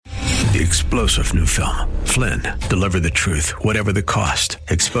The explosive new film, Flynn, deliver the truth, whatever the cost,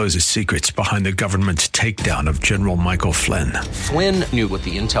 exposes secrets behind the government's takedown of General Michael Flynn. Flynn knew what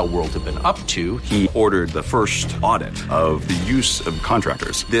the intel world had been up to. He ordered the first audit of the use of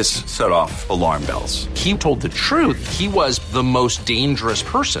contractors. This set off alarm bells. He told the truth. He was the most dangerous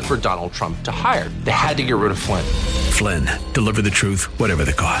person for Donald Trump to hire. They had to get rid of Flynn. Flynn, deliver the truth, whatever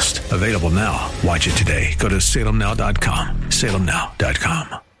the cost. Available now. Watch it today. Go to salemnow.com.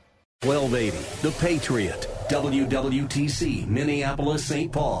 salemnow.com. 1280, The Patriot, WWTC, Minneapolis,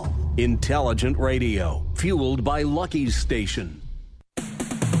 St. Paul. Intelligent radio, fueled by Lucky's Station.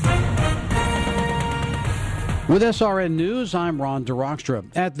 With SRN News, I'm Ron DeRockstra.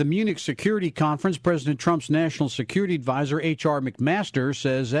 At the Munich Security Conference, President Trump's National Security Advisor, H.R. McMaster,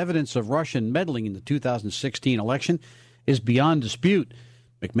 says evidence of Russian meddling in the 2016 election is beyond dispute.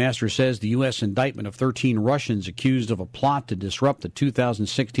 McMaster says the U.S. indictment of 13 Russians accused of a plot to disrupt the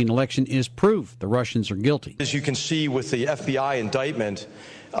 2016 election is proof the Russians are guilty. As you can see with the FBI indictment,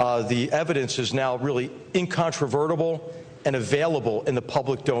 the evidence is now really incontrovertible and available in the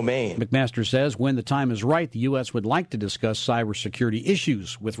public domain. McMaster says when the time is right, the U.S. would like to discuss cybersecurity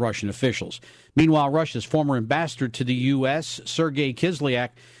issues with Russian officials. Meanwhile, Russia's former ambassador to the U.S., Sergei Kislyak,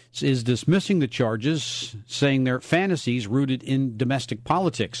 is dismissing the charges, saying they're fantasies rooted in domestic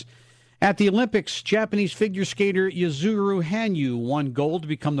politics. At the Olympics, Japanese figure skater Yuzuru Hanyu won gold to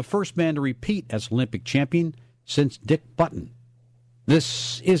become the first man to repeat as Olympic champion since Dick Button.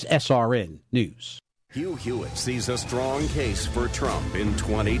 This is SRN News. Hugh Hewitt sees a strong case for Trump in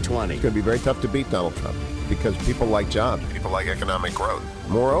 2020. It's going to be very tough to beat Donald Trump because people like jobs, people like economic growth.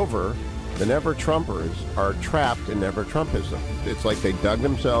 Moreover, the never-Trumpers are trapped in never-Trumpism. It's like they dug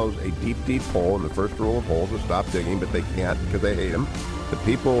themselves a deep, deep hole, and the first rule of holes is stop digging, but they can't because they hate him. The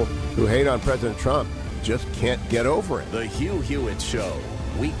people who hate on President Trump just can't get over it. The Hugh Hewitt Show,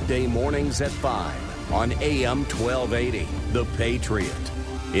 weekday mornings at 5 on AM 1280. The Patriot,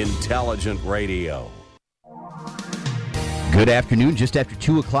 intelligent radio. Good afternoon, just after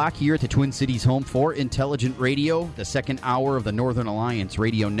 2 o'clock here at the Twin Cities home for Intelligent Radio. The second hour of the Northern Alliance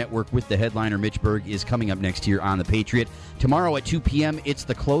Radio Network with the headliner Mitch Berg is coming up next here on The Patriot. Tomorrow at 2 p.m., it's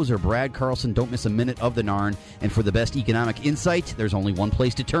the closer, Brad Carlson. Don't miss a minute of the Narn. And for the best economic insight, there's only one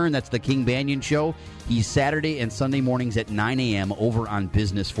place to turn. That's the King Banyan Show. He's Saturday and Sunday mornings at 9 a.m. over on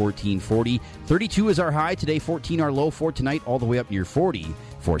Business 1440. 32 is our high. Today, 14 our low for tonight, all the way up near 40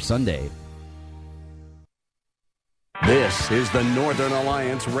 for Sunday. This is the Northern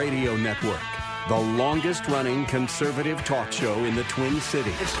Alliance Radio Network, the longest-running conservative talk show in the Twin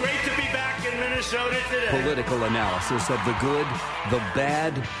Cities. It's great to be back in Minnesota today. Political analysis of the good, the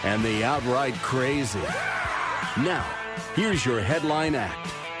bad, and the outright crazy. Now, here's your headline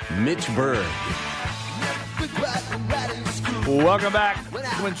act, Mitch Berg. Welcome back,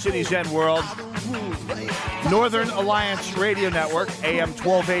 Twin Cities and World. Northern Alliance Radio Network, AM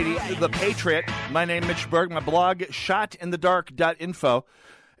 1280, The Patriot. My name is Mitch Berg. My blog, shotinthedark.info.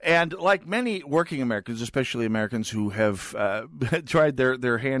 And like many working Americans, especially Americans who have tried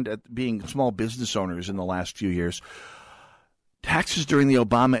their hand at being small business owners in the last few years, taxes during the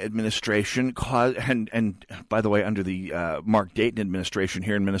Obama administration caused, and by the way, under the Mark Dayton administration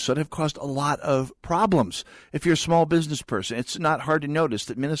here in Minnesota, have caused a lot of problems. If you're a small business person, it's not hard to notice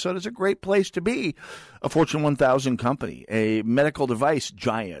that Minnesota is a great place to be. A Fortune 1000 company, a medical device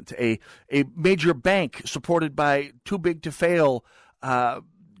giant, a major bank supported by too big to fail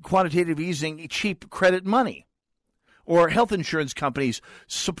quantitative easing, cheap credit money, or health insurance companies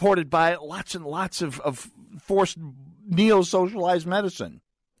supported by lots and lots of forced neo-socialized medicine.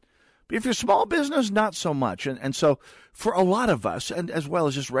 But if you're small business, not so much. And so for a lot of us, and as well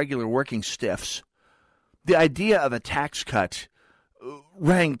as just regular working stiffs, the idea of a tax cut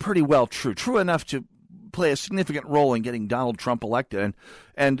rang pretty well true enough to play a significant role in getting Donald Trump elected.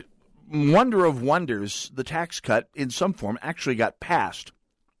 And wonder of wonders, the tax cut in some form actually got passed.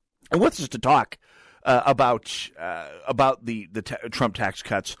 And with us to talk about the Trump tax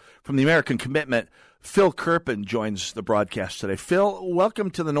cuts from the American Commitment, Phil Kerpen joins the broadcast today. Phil,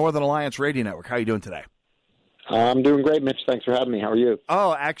 welcome to the Northern Alliance Radio Network. How are you doing today? I'm doing great, Mitch. Thanks for having me. How are you?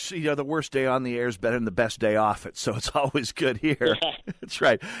 Oh, actually, the worst day on the air is better than the best day off it, so it's always good here. Yeah. That's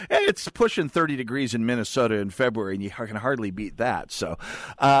right. And it's pushing 30 degrees in Minnesota in February, and you can hardly beat that. So,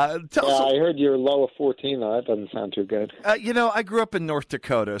 tell us. I heard you're low of 14, though. That doesn't sound too good. I grew up in North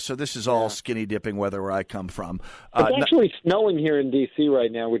Dakota, so this is all skinny dipping weather where I come from. It's actually snowing here in D.C.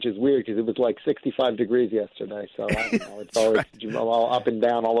 right now, which is weird because it was like 65 degrees yesterday. So, I don't know. It's always all up and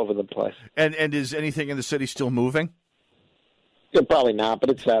down all over the place. And is anything in the city still moving? Yeah, probably not, but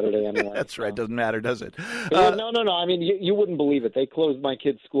it's Saturday anyway. That's right. Doesn't matter, does it? No. I mean, you wouldn't believe it. They closed my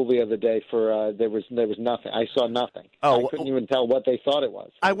kid's school the other day for there was nothing. I saw nothing. I couldn't even tell what they thought it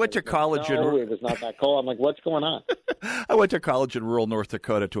was. I went to college it was not that cold. I'm like, what's going on? I went to college in rural North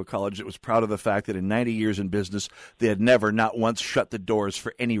Dakota, to a college that was proud of the fact that in 90 years in business, they had never, not once, shut the doors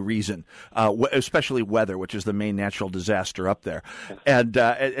for any reason, especially weather, which is the main natural disaster up there. And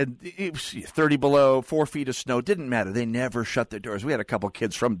it was 30 below, 4 feet of snow. Didn't matter. They never shut their doors. We had a couple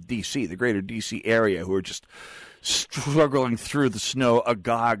kids from D.C., the greater D.C. area, who were just struggling through the snow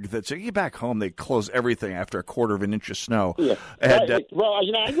agog. That said, get back home, they close everything after a quarter of an inch of snow. Yeah. And, well,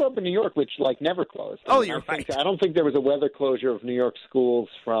 I grew up in New York, which never closed. You're right. I don't think there was a weather closure of New York schools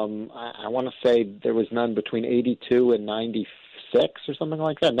from, I want to say there was none between 82 and 96 or something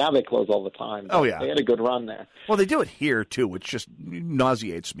like that. Now they close all the time. Oh, yeah. They had a good run there. Well, they do it here, too, which just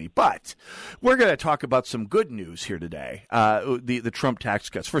nauseates me. But we're going to talk about some good news here today, the Trump tax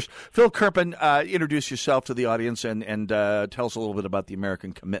cuts. First, Phil Kerpen, introduce yourself to the audience and tell us a little bit about the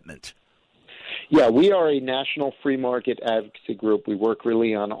American Commitment. Yeah, we are a national free market advocacy group. We work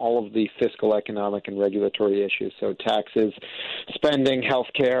really on all of the fiscal, economic, and regulatory issues, so taxes, spending,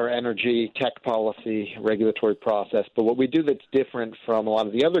 healthcare, energy, tech policy, regulatory process. But what we do that's different from a lot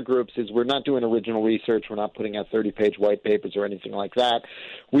of the other groups is we're not doing original research. We're not putting out 30-page white papers or anything like that.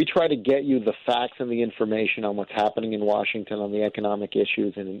 We try to get you the facts and the information on what's happening in Washington on the economic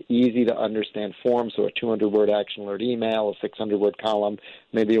issues in an easy-to-understand form, so a 200-word action alert email, a 600-word column,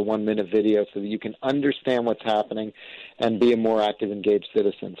 maybe a 1-minute video, so that you can understand what's happening and be a more active, engaged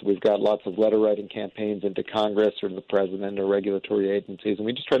citizen. So we've got lots of letter-writing campaigns into Congress or the president or regulatory agencies, and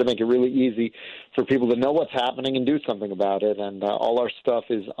we just try to make it really easy for people to know what's happening and do something about it. And all our stuff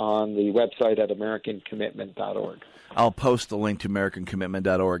is on the website at AmericanCommitment.org. I'll post the link to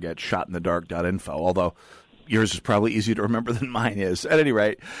AmericanCommitment.org at shotinthedark.info, although yours is probably easier to remember than mine is. At any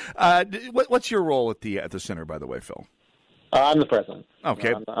rate, what's your role at the center, by the way, Phil? I'm the president.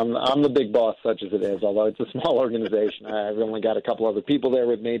 Okay. I'm the big boss, such as it is, although it's a small organization. I've only got a couple other people there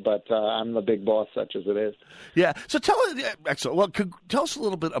with me, but I'm the big boss, such as it is. Yeah. So tell us a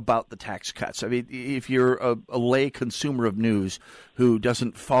little bit about the tax cuts. I mean, if you're a lay consumer of news who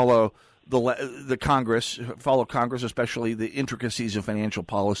doesn't follow the Congress, especially the intricacies of financial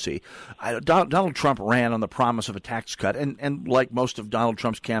policy. Donald Trump ran on the promise of a tax cut, and like most of Donald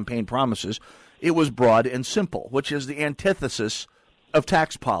Trump's campaign promises, it was broad and simple, which is the antithesis of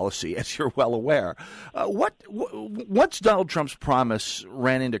tax policy, as you're well aware. Once Donald Trump's promise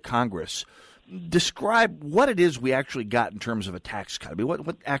ran into Congress, describe what it is we actually got in terms of a tax cut. I mean, what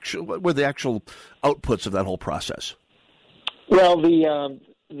were the actual outputs of that whole process? Well, the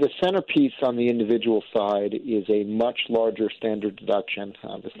centerpiece on the individual side is a much larger standard deduction.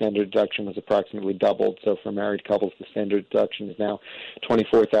 The standard deduction was approximately doubled. So for married couples, the standard deduction is now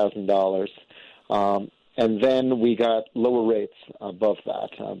 $24,000. And then we got lower rates above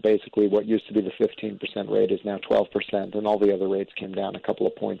that. Basically, what used to be the 15% rate is now 12%, and all the other rates came down a couple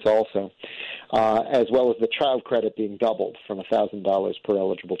of points also, as well as the child credit being doubled from $1,000 per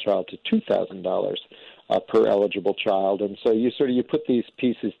eligible child to $2,000 per eligible child. And so you put these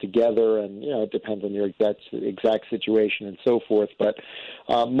pieces together, and it depends on your exact situation and so forth. But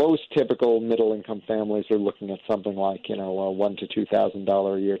most typical middle income families are looking at something like a $1,000 to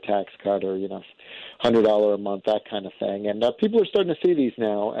 $2,000 a year tax cut, or $100 a month, that kind of thing. And people are starting to see these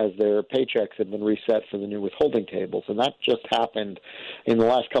now as their paychecks have been reset for the new withholding tables, and that just happened in the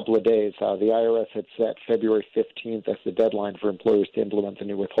last couple of days. The IRS had set February 15th as the deadline for employers to implement the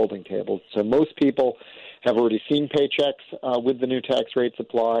new withholding tables. So most people have already seen paychecks with the new tax rates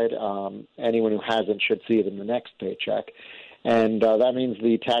applied. Anyone who hasn't should see it in the next paycheck. And that means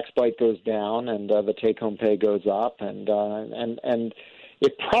the tax bite goes down and the take-home pay goes up, and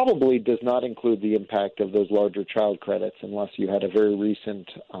it probably does not include the impact of those larger child credits unless you had a very recent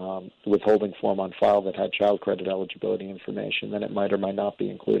withholding form on file that had child credit eligibility information. Then it might or might not be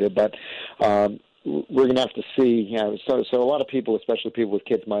included. But we're going to have to see. So a lot of people, especially people with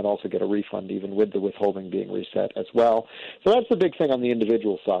kids, might also get a refund even with the withholding being reset as well. So that's the big thing on the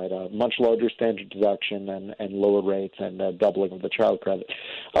individual side, much larger standard deduction and lower rates and doubling of the child credit.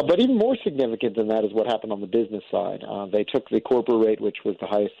 But even more significant than that is what happened on the business side. They took the corporate rate, which was the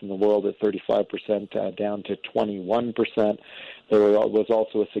highest in the world at 35%, down to 21%. There was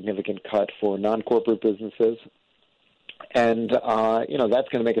also a significant cut for non-corporate businesses. And, that's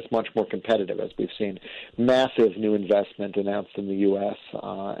going to make us much more competitive, as we've seen massive new investment announced in the U.S.,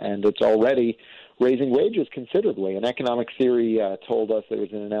 and it's already raising wages considerably. And economic theory told us, there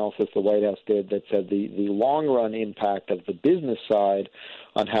was an analysis the White House did that said the long-run impact of the business side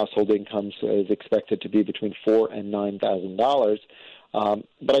on household incomes is expected to be between $4,000 and $9,000.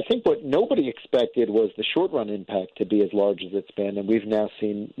 But I think what nobody expected was the short-run impact to be as large as it's been, and we've now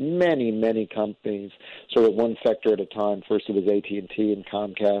seen many, many companies, sort of one sector at a time. First it was AT&T and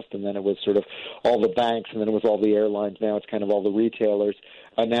Comcast, and then it was sort of all the banks, and then it was all the airlines. Now it's kind of all the retailers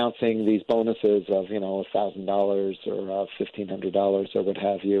announcing these bonuses of, $1,000 or $1,500 or what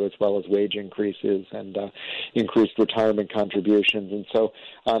have you, as well as wage increases and increased retirement contributions. And so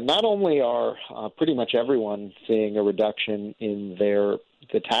not only are pretty much everyone seeing a reduction in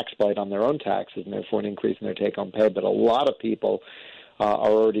the tax bite on their own taxes and therefore an increase in their take-home pay, but a lot of people are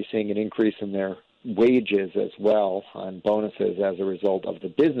already seeing an increase in their wages as well and bonuses as a result of the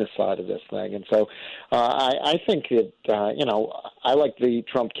business side of this thing. And so I think that, I like the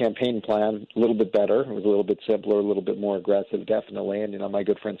Trump campaign plan a little bit better. It was a little bit simpler, a little bit more aggressive, definitely. And, my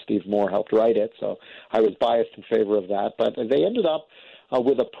good friend Steve Moore helped write it, so I was biased in favor of that. But they ended up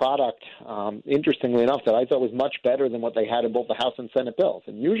with a product, interestingly enough, that I thought was much better than what they had in both the House and Senate bills.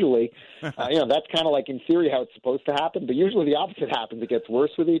 And usually, that's kind of like in theory how it's supposed to happen, but usually the opposite happens. It gets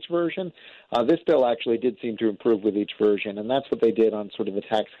worse with each version. This bill actually did seem to improve with each version, and that's what they did on sort of the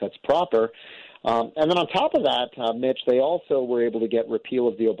tax cuts proper. And then on top of that, Mitch, they also were able to get repeal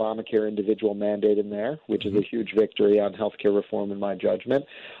of the Obamacare individual mandate in there, which is a huge victory on health care reform in my judgment.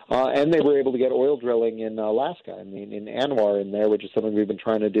 And they were able to get oil drilling in Alaska, in Anwar in there, which is something we've been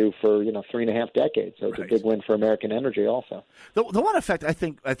trying to do for 3.5 decades. So it's a big win for American energy also. The one effect I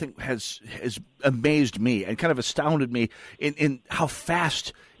think has amazed me and kind of astounded me in how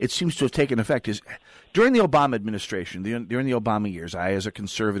fast it seems to have taken effect is during the Obama administration, during the Obama years, I, as a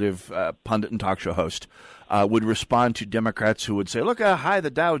conservative pundit and talk show host, would respond to Democrats who would say, look how high the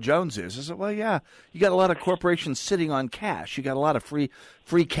Dow Jones is. I said, well, yeah, you got a lot of corporations sitting on cash. You got a lot of free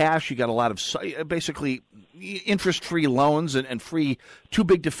cash. You got a lot of basically interest-free loans and free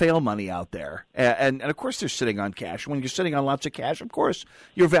too-big-to-fail money out there. And of course, they're sitting on cash. When you're sitting on lots of cash, of course,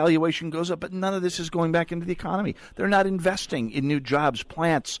 your valuation goes up, but none of this is going back into the economy. They're not investing in new jobs,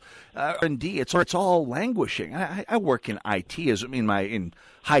 plants, R&D. It's all languishing. I work in IT, in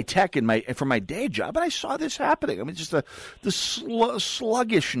high tech for my day job, and I saw this happening. Just the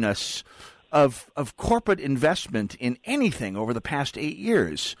sluggishness of corporate investment in anything over the past 8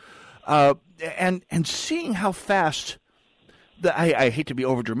 years. And seeing how fast, I hate to be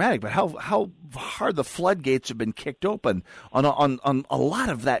overdramatic, but how hard the floodgates have been kicked open on a lot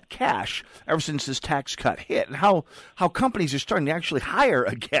of that cash ever since this tax cut hit, and how companies are starting to actually hire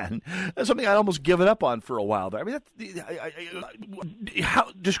again. That's something I'd almost given up on for a while there.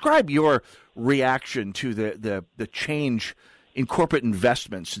 Describe your reaction to the change in corporate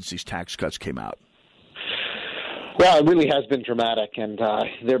investment since these tax cuts came out. Well, it really has been dramatic, and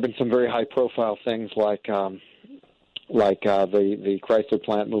there have been some very high-profile things like the Chrysler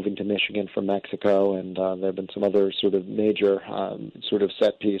plant moving to Michigan from Mexico, and there have been some other sort of major sort of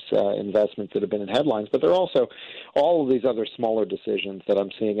set-piece investments that have been in headlines. But there are also all of these other smaller decisions that I'm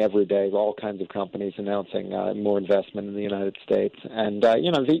seeing every day, all kinds of companies announcing more investment in the United States. And,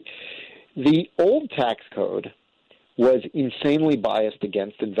 the old tax code was insanely biased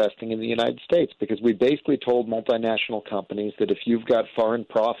against investing in the United States because we basically told multinational companies that if you've got foreign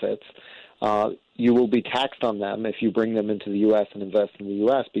profits, you will be taxed on them if you bring them into the U.S. and invest in the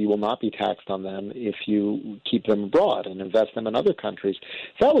U.S., but you will not be taxed on them if you keep them abroad and invest them in other countries.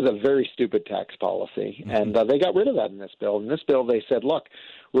 So that was a very stupid tax policy, and they got rid of that in this bill. In this bill, they said, look,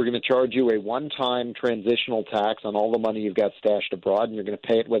 we're going to charge you a one-time transitional tax on all the money you've got stashed abroad, and you're going to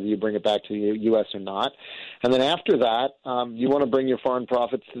pay it whether you bring it back to the U.S. or not. And then after that, you want to bring your foreign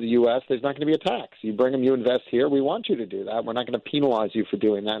profits to the U.S., there's not going to be a tax. You bring them, you invest here, we want you to do that. We're not going to penalize you for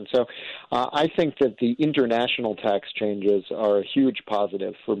doing that. And so I think that the international tax changes are a huge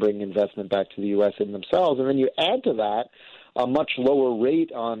positive for bringing investment back to the U.S. in themselves. And then you add to that a much lower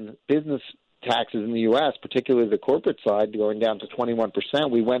rate on business taxes in the U.S., particularly the corporate side, going down to 21%.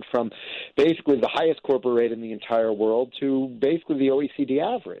 We went from basically the highest corporate rate in the entire world to basically the OECD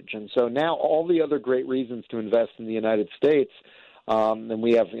average. And so now all the other great reasons to invest in the United States, and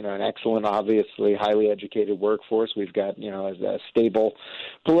we have, an excellent, obviously highly educated workforce. We've got, a stable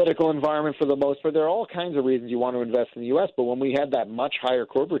political environment for the most part. There are all kinds of reasons you want to invest in the U.S., but when we had that much higher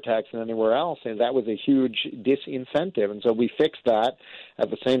corporate tax than anywhere else, and that was a huge disincentive. And so we fixed that. At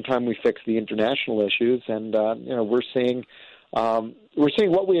the same time, we fixed the international issues, and we're seeing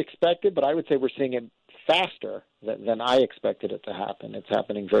what we expected, but I would say we're seeing it faster than I expected it to happen. It's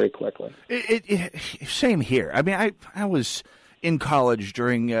happening very quickly. Same here. I was in college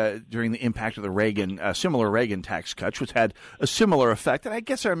during the impact of the Reagan, similar Reagan tax cuts, which had a similar effect. And I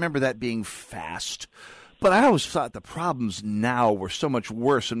guess I remember that being fast. But I always thought the problems now were so much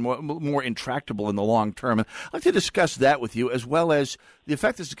worse and more intractable in the long term. And I'd like to discuss that with you, as well as the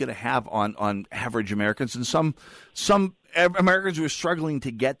effect this is going to have on average Americans and some Americans who are struggling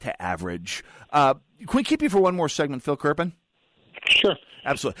to get to average. Can we keep you for one more segment, Phil Kerpen? Sure.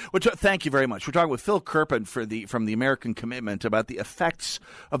 Absolutely. Thank you very much. We're talking with Phil Kerpen from the American Commitment about the effects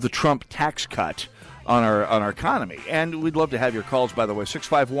of the Trump tax cut on our economy. And we'd love to have your calls, by the way,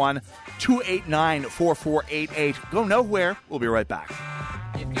 651-289-4488. Go nowhere. We'll be right back.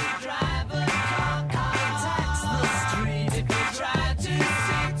 If you drive a car, I'll tax the street. If you try to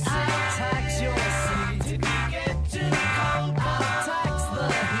sit, I'll tax your seat. If you get too cold, I'll tax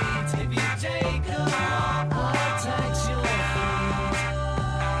the heat. If you take a walk, I'll tax your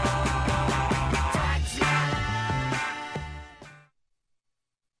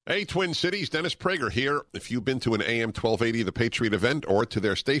Hey, Twin Cities, Dennis Prager here. If you've been to an AM 1280 The Patriot event or to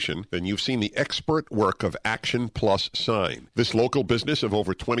their station, then you've seen the expert work of Action Plus Sign. This local business of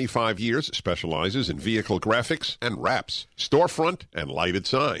over 25 years specializes in vehicle graphics and wraps, storefront and lighted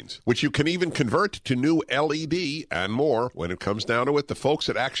signs, which you can even convert to new LED and more. When it comes down to it, the folks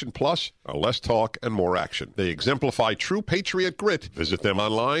at Action Plus are less talk and more action. They exemplify true Patriot grit. Visit them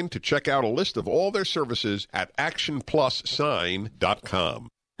online to check out a list of all their services at actionplussign.com.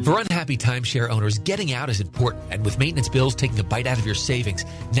 For unhappy timeshare owners, getting out is important, and with maintenance bills taking a bite out of your savings,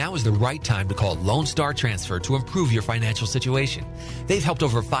 now is the right time to call Lone Star Transfer to improve your financial situation. They've helped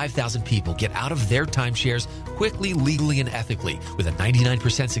over 5,000 people get out of their timeshares quickly, legally, and ethically with a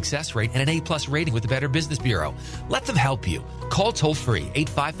 99% success rate and an A-plus rating with the Better Business Bureau. Let them help you. Call toll-free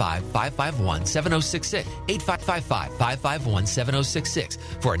 855-551-7066, 855-551-7066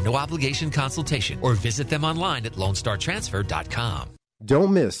 for a no-obligation consultation, or visit them online at LoneStarTransfer.com.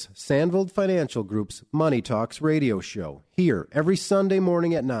 Don't miss Sandvold Financial Group's Money Talks radio show, here every Sunday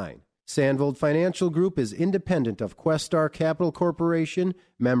morning at 9. Sandvold Financial Group is independent of Questar Capital Corporation,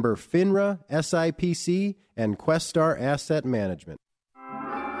 member FINRA, SIPC, and Questar Asset Management.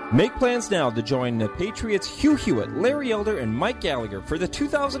 Make plans now to join the Patriots Hugh Hewitt, Larry Elder, and Mike Gallagher for the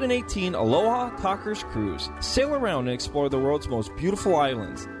 2018 Aloha Talkers Cruise. Sail around and explore the world's most beautiful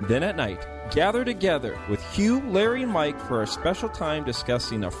islands. Then at night, gather together with Hugh, Larry, and Mike for a special time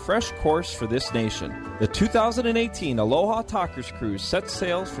discussing a fresh course for this nation. The 2018 Aloha Talkers Cruise sets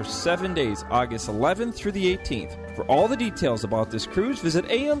sails for 7 days, August 11th through the 18th. For all the details about this cruise, visit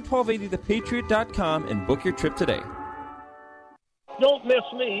am1280thepatriot.com and book your trip today. Don't miss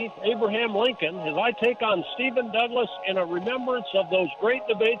me, Abraham Lincoln, as I take on Stephen Douglas in a remembrance of those great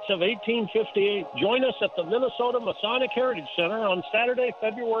debates of 1858. Join us at the Minnesota Masonic Heritage Center on Saturday,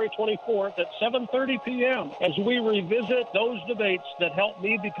 February 24th at 7:30 p.m. as we revisit those debates that helped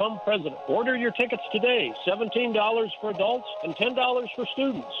me become president. Order your tickets today, $17 for adults and $10 for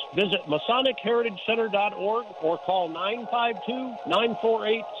students. Visit MasonicHeritageCenter.org or call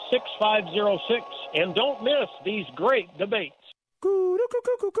 952-948-6506. And don't miss these great debates.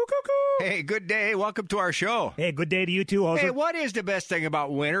 Hey, good day. Welcome to our show. Hey, good day to you too, Hoser. Hey, what is the best thing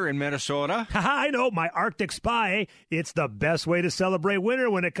about winter in Minnesota? I know, my Arctic Spy. It's the best way to celebrate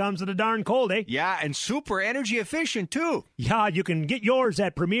winter when it comes to the darn cold, eh? Yeah, and super energy efficient, too. Yeah, you can get yours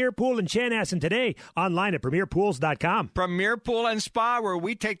at Premier Pool in Chanhassen today, online at premierpools.com. Premier Pool and Spa, where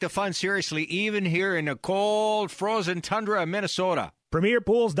we take the fun seriously, even here in the cold, frozen tundra of Minnesota.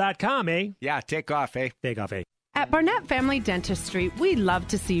 Premierpools.com, eh? Yeah, take off, eh? Take off, eh? At Barnett Family Dentistry, we love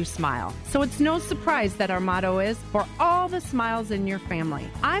to see you smile. So it's no surprise that our motto is, for all the smiles in your family.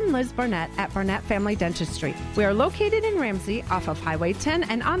 I'm Liz Barnett at Barnett Family Dentistry. We are located in Ramsey off of Highway 10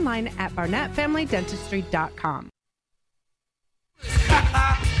 and online at barnettfamilydentistry.com.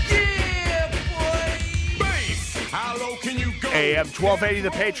 AM 1280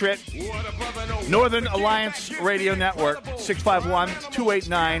 The Patriot, Northern Alliance Radio Network,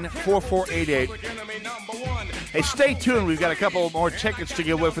 651-289-4488. Hey, stay tuned. We've got a couple more tickets to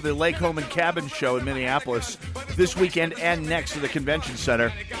give away for the Lake Home and Cabin Show in Minneapolis this weekend and next to the Convention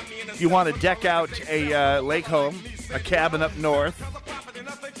Center. If you want to deck out a lake home, a cabin up north,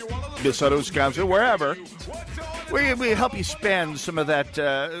 Minnesota, Wisconsin, wherever, we help you spend some of that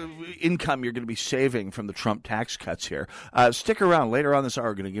income you're going to be saving from the Trump tax cuts here. Stick around. Later on this hour,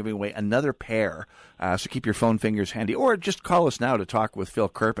 we're going to give away another pair. So keep your phone fingers handy. Or just call us now to talk with Phil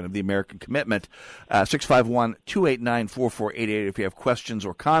Kerpen of the American Commitment, 651-289-4488 if you have questions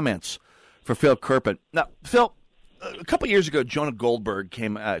or comments for Phil Kerpen. Now, Phil, a couple years ago, Jonah Goldberg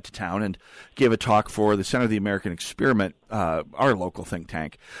came to town and gave a talk for the Center of the American Experiment, our local think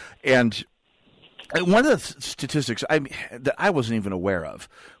tank. And One of the statistics that I wasn't even aware of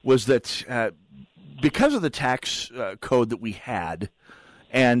was that because of the tax code that we had,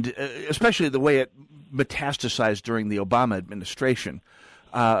 and especially the way it metastasized during the Obama administration,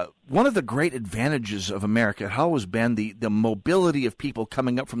 one of the great advantages of America had always been the mobility of people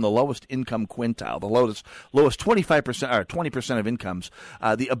coming up from the lowest income quintile, the lowest 25% or 20% of incomes,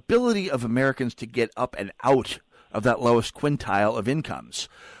 the ability of Americans to get up and out of that lowest quintile of incomes.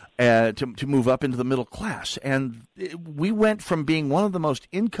 To move up into the middle class. And we went from being one of the most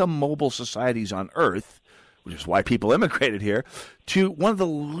income-mobile societies on earth, which is why people immigrated here, to one of the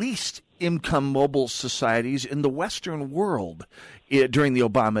least income-mobile societies in the Western world during the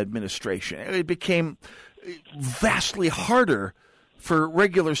Obama administration. It became vastly harder for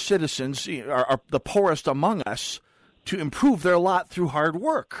regular citizens, the poorest among us, to improve their lot through hard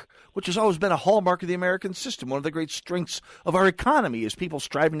work, which has always been a hallmark of the American system. One of the great strengths of our economy is people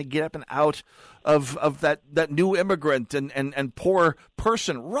striving to get up and out of that new immigrant and poor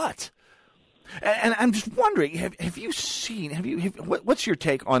person rut. And I'm just wondering, have you seen? What's your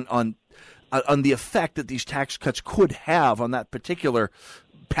take on the effect that these tax cuts could have on that particular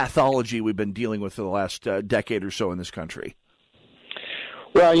pathology we've been dealing with for the last decade or so in this country?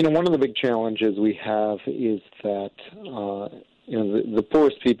 Well, one of the big challenges we have is that the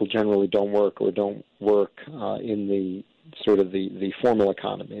poorest people generally don't work in the sort of the formal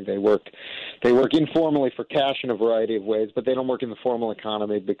economy. They work informally for cash in a variety of ways, but they don't work in the formal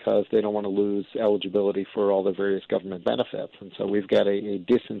economy because they don't want to lose eligibility for all the various government benefits. And so we've got a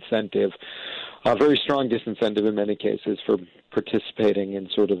disincentive, a very strong disincentive in many cases for participating in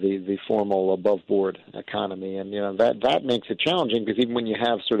sort of the formal above-board economy. And, that makes it challenging because even when you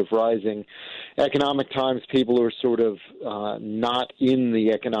have sort of rising economic times, people who are sort of not in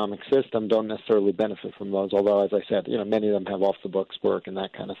the economic system don't necessarily benefit from those, although, as I said, many of them have off-the-books work and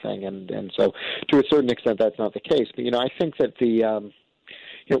that kind of thing. And so to a certain extent, that's not the case. But, I think that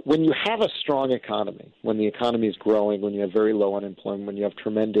when you have a strong economy, when the economy is growing, when you have very low unemployment, when you have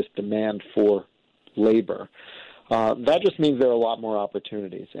tremendous demand for labor, that just means there are a lot more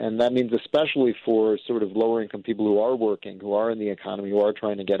opportunities. And that means especially for sort of lower-income people who are working, who are in the economy, who are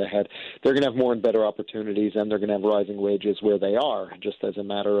trying to get ahead, they're going to have more and better opportunities, and they're going to have rising wages where they are, just as a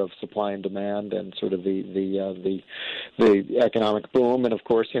matter of supply and demand and sort of the economic boom. And, of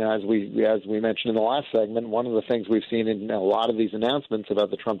course, as we mentioned in the last segment, one of the things we've seen in a lot of these announcements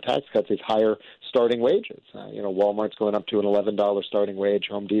about the Trump tax cuts is higher starting wages. Walmart's going up to an $11 starting wage.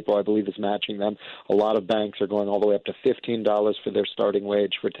 Home Depot, I believe, is matching them. A lot of banks are going all the way up to $15 for their starting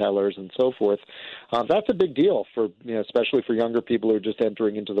wage for tellers and so forth. That's a big deal for, especially for younger people who are just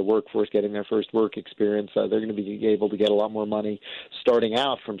entering into the workforce, getting their first work experience. They're going to be able to get a lot more money starting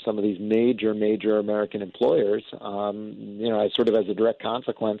out from some of these major American employers, sort of as a direct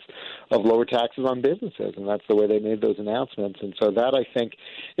consequence of lower taxes on businesses. And that's the way they made those announcements. And so that, I think,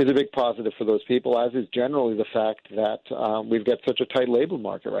 is a big positive for those people, as is generally the fact that we've got such a tight labor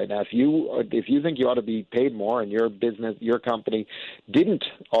market right now. If you think you ought to be paid more and your business, your company didn't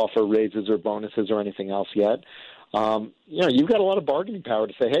offer raises or bonuses or anything else yet, you've got a lot of bargaining power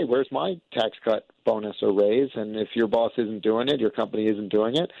to say, hey, where's my tax cut, bonus, or raise? And if your boss isn't doing it, your company isn't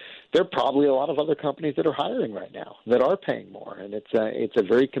doing it, there are probably a lot of other companies that are hiring right now that are paying more. And it's a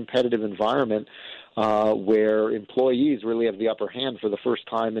very competitive environment where employees really have the upper hand for the first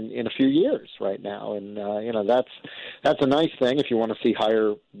time in a few years right now. And, that's a nice thing if you want to see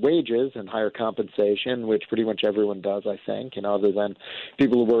higher wages and higher compensation, which pretty much everyone does, I think, other than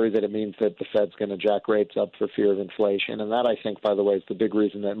people who worry that it means that the Fed's going to jack rates up for fear of inflation. And that, I think, by the way, is the big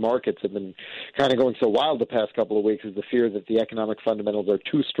reason that markets have been kind of going so wild the past couple of weeks, is the fear that the economic fundamentals are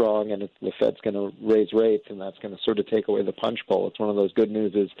too strong and the Fed's going to raise rates, and that's going to sort of take away the punch bowl. It's one of those good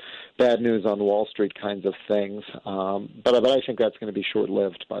news is bad news on Wall Street kinds of things. But I think that's going to be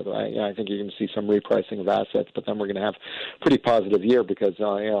short-lived, by the way. I think you're going to see some repricing of assets, but then we're going to have a pretty positive year because,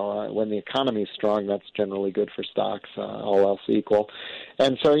 when the economy is strong, that's generally good for stocks, all else equal.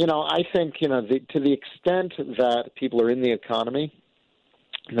 And so, I think, to the extent that people are in the economy,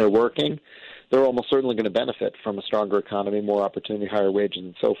 they're working, they're almost certainly going to benefit from a stronger economy, more opportunity, higher wages,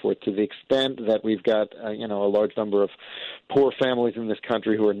 and so forth. To the extent that we've got, a large number of poor families in this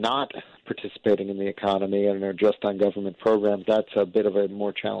country who are not participating in the economy and are just on government programs, that's a bit of a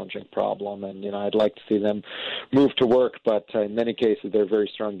more challenging problem. And, I'd like to see them move to work, but in many cases they're very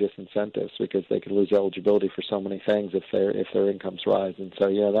strong disincentives because they could lose eligibility for so many things if their incomes rise. And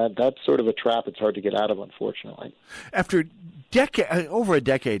so, that's sort of a trap it's hard to get out of, unfortunately. After over a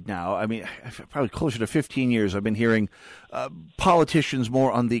decade now, probably closer to 15 years, I've been hearing politicians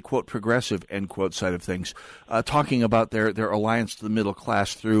more on the, quote, progressive, end quote, side of things, talking about their alliance to the middle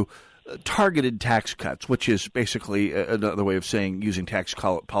class through targeted tax cuts, which is basically another way of saying using tax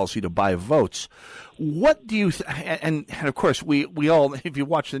policy to buy votes. What do you and of course we all, if you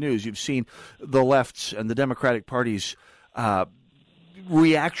watch the news, you've seen the left's and the Democratic Party's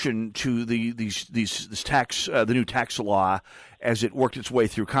reaction to this tax, the new tax law, as it worked its way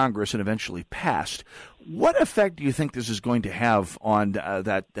through Congress and eventually passed. What effect do you think this is going to have on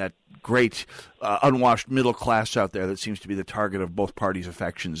that great unwashed middle class out there that seems to be the target of both parties'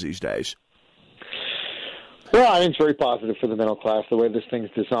 affections these days? Well, I think it's very positive for the middle class. The way this thing's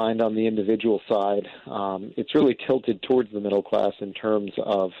designed on the individual side, it's really tilted towards the middle class in terms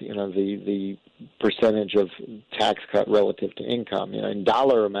of the percentage of tax cut relative to income. In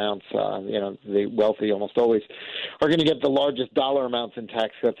dollar amounts, the wealthy almost always are going to get the largest dollar amounts in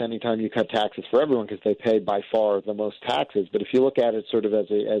tax cuts anytime you cut taxes for everyone because they pay by far the most taxes. But if you look at it sort of as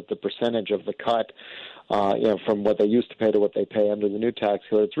the percentage of the cut, from what they used to pay to what they pay under the new tax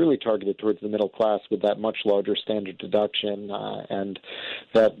code, it's really targeted towards the middle class with that much larger standard deduction and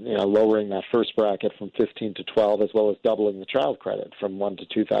that lowering that first bracket from 15 to 12, as well as doubling the child credit from $1,000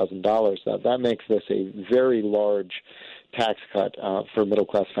 to $2,000. That makes this a very large tax cut for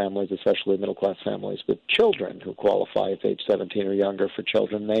middle-class families, especially middle-class families with children who qualify at age 17 or younger for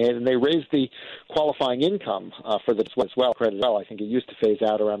children. They raised the qualifying income for this as well. Credit well. I think it used to phase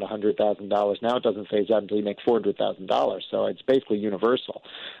out around $100,000. Now it doesn't phase out until you make $400,000. So it's basically universal.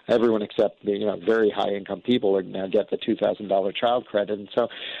 Everyone except the very high-income people are now get the $2,000 child credit. And so,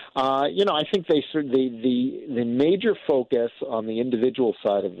 I think the major focus on the individual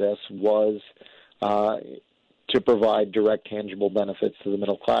side of this was to provide direct, tangible benefits to the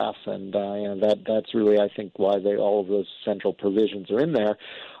middle class, and that's really, I think, why all of those central provisions are in there.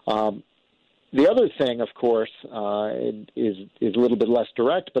 The other thing, of course, is a little bit less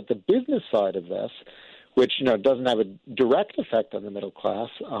direct, but the business side of this, which doesn't have a direct effect on the middle class,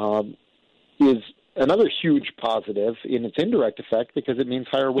 is another huge positive in its indirect effect because it means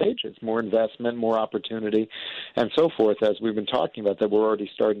higher wages, more investment, more opportunity, and so forth, as we've been talking about, that we're already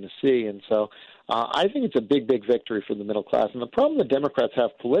starting to see. And so I think it's a big, big victory for the middle class. And the problem the Democrats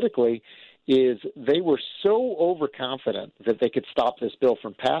have politically is they were so overconfident that they could stop this bill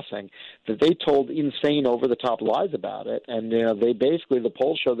from passing that they told insane, over-the-top lies about it. And they basically, the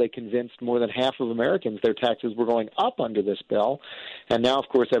polls show they convinced more than half of Americans their taxes were going up under this bill. And now, of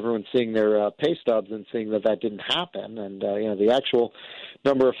course, everyone's seeing their pay stubs and seeing that didn't happen. And the actual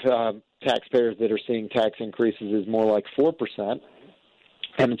number of taxpayers that are seeing tax increases is more like 4%.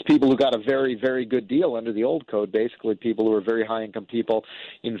 And it's people who got a very, very good deal under the old code, basically people who are very high-income people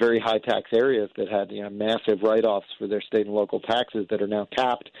in very high-tax areas that had massive write-offs for their state and local taxes that are now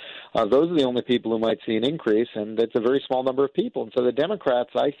capped. Those are the only people who might see an increase, and it's a very small number of people. And so the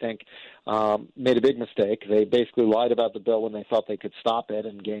Democrats, I think, made a big mistake. They basically lied about the bill when they thought they could stop it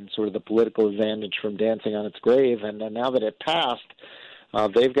and gain sort of the political advantage from dancing on its grave. And now that it passed,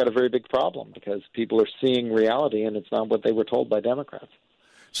 they've got a very big problem because people are seeing reality, and it's not what they were told by Democrats.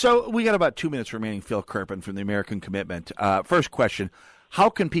 So we got about 2 minutes remaining. Phil Kerpen from the American Commitment. First question, how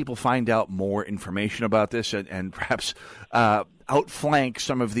can people find out more information about this and perhaps outflank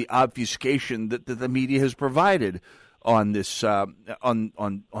some of the obfuscation that the media has provided on this on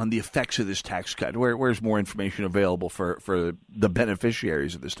the effects of this tax cut? Where's more information available for the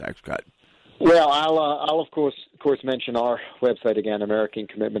beneficiaries of this tax cut? Well, I'll of course mention our website again,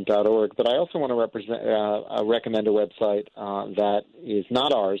 AmericanCommitment.org. But I also want to recommend a website that is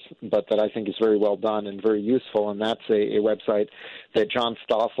not ours, but that I think is very well done and very useful. And that's a website that John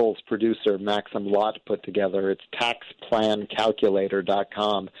Stossel's producer, Maxim Lott, put together. It's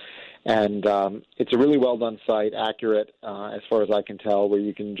taxplancalculator.com. And it's a really well-done site, accurate as far as I can tell, where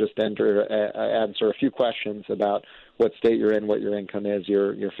you can just answer a few questions about what state you're in, what your income is,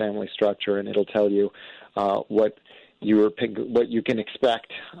 your family structure, and it'll tell you what you can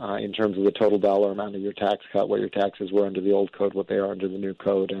expect in terms of the total dollar amount of your tax cut, what your taxes were under the old code, what they are under the new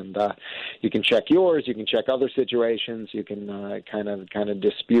code, and you can check yours, you can check other situations, you can kind of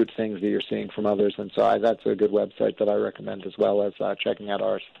dispute things that you're seeing from others, and so that's a good website that I recommend as well as checking out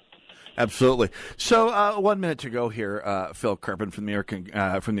ours. Absolutely. So 1 minute to go here, Phil Kerpen from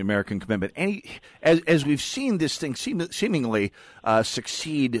the American Commitment. As we've seen this thing seemingly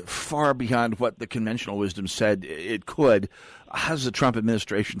succeed far beyond what the conventional wisdom said it could, how does the Trump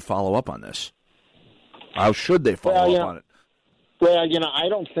administration follow up on this? How should they follow up on it? Well, I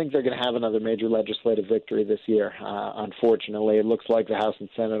don't think they're going to have another major legislative victory this year. Unfortunately, it looks like the House and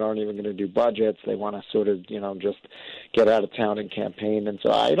Senate aren't even going to do budgets. They want to sort of, just get out of town and campaign. And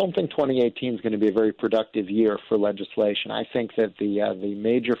so I don't think 2018 is going to be a very productive year for legislation. I think that the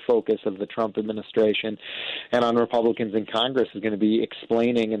major focus of the Trump administration and on Republicans in Congress is going to be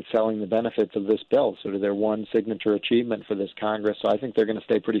explaining and selling the benefits of this bill, sort of their one signature achievement for this Congress. So I think they're going to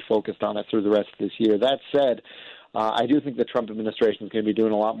stay pretty focused on it through the rest of this year. That said, I do think the Trump administration is going to be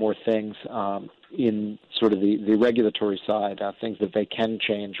doing a lot more things in sort of the regulatory side, things that they can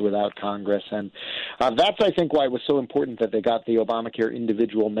change without Congress. And that's, I think, why it was so important that they got the Obamacare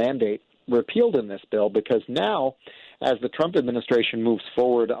individual mandate repealed in this bill, because now, as the Trump administration moves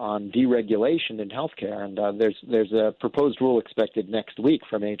forward on deregulation in healthcare, and there's a proposed rule expected next week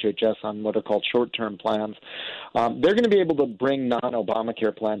from HHS on what are called short-term plans, they're going to be able to bring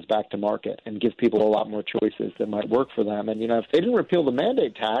non-Obamacare plans back to market and give people a lot more choices that might work for them. And, if they didn't repeal the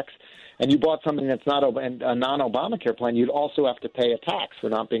mandate tax, and you bought something that's not a non-Obamacare plan, you'd also have to pay a tax for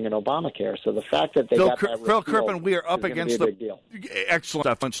not being an Obamacare. So the fact that they got that repealed, Phil Kerpen, we are up against the big deal. Excellent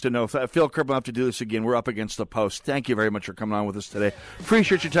stuff. Wants to know, Phil Kerpen, we'll have to do this again. We're up against the post. Thank you very much for coming on with us today.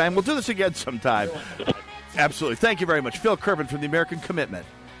 Appreciate your time. We'll do this again sometime. Absolutely. Thank you very much. Phil Kerpen from the American Commitment.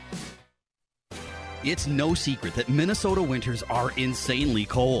 It's no secret that Minnesota winters are insanely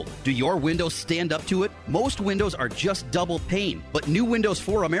cold. Do your windows stand up to it? Most windows are just double pane, but new Windows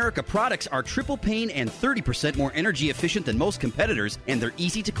for America products are triple pane and 30% more energy efficient than most competitors, and they're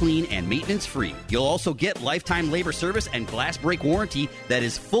easy to clean and maintenance free. You'll also get lifetime labor service and glass break warranty that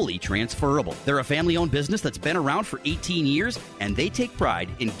is fully transferable. They're a family-owned business that's been around for 18 years, and they take pride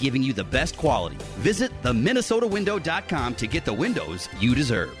in giving you the best quality. Visit theminnesotawindow.com to get the windows you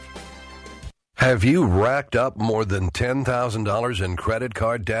deserve. Have you racked up more than $10,000 in credit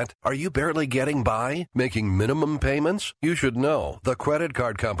card debt? Are you barely getting by, making minimum payments? You should know the credit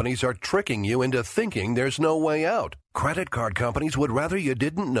card companies are tricking you into thinking there's no way out. Credit card companies would rather you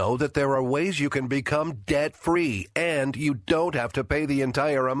didn't know that there are ways you can become debt-free and you don't have to pay the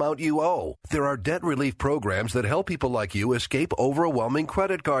entire amount you owe. There are debt relief programs that help people like you escape overwhelming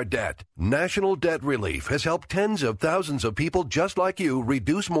credit card debt. National Debt Relief has helped tens of thousands of people just like you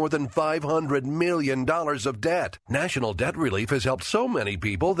reduce more than $500 million of debt. National Debt Relief has helped so many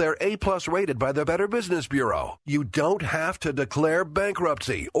people they're A-plus rated by the Better Business Bureau. You don't have to declare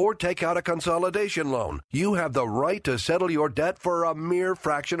bankruptcy or take out a consolidation loan. You have the right to settle your debt for a mere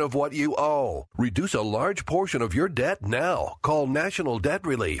fraction of what you owe. Reduce a large portion of your debt now. Call National Debt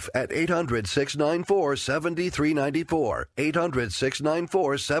Relief at 800-694-7394.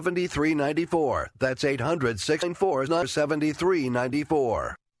 800-694-7394. That's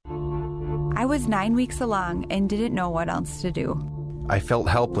 800-694-7394. I was 9 weeks along and didn't know what else to do. I felt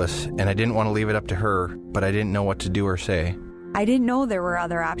helpless, and I didn't want to leave it up to her, but I didn't know what to do or say. I didn't know there were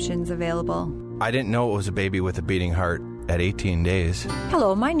other options available. I didn't know it was a baby with a beating heart at 18 days.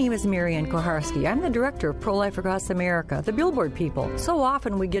 Hello, my name is Marianne Koharski. I'm the director of Pro-Life Across America, the Billboard people. So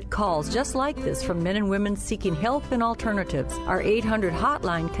often we get calls just like this from men and women seeking help and alternatives. Our 800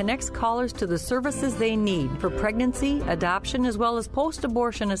 hotline connects callers to the services they need for pregnancy, adoption, as well as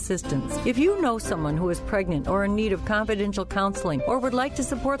post-abortion assistance. If you know someone who is pregnant or in need of confidential counseling or would like to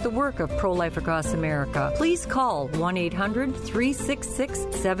support the work of Pro-Life Across America, please call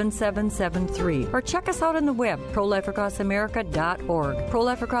 1-800-366-7773 or check us out on the web, ProLifeAcrossAmerica.org.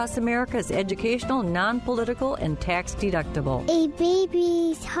 Pro-Life Across America is educational, non-political, and tax-deductible. A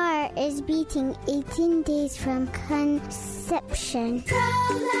baby's heart is beating 18 days from conception.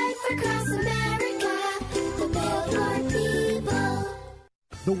 Pro-Life Across America, the Billboard people.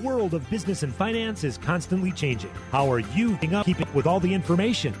 The world of business and finance is constantly changing. How are you keeping up with all the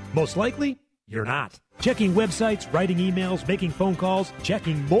information? Most likely, you're not. Checking websites, writing emails, making phone calls,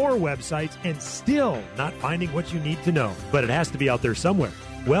 checking more websites, and still not finding what you need to know. But it has to be out there somewhere.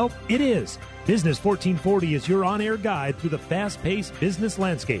 Well, it is. Business 1440 is your on-air guide through the fast-paced business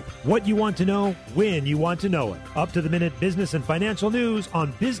landscape. What you want to know, when you want to know it. Up-to-the-minute business and financial news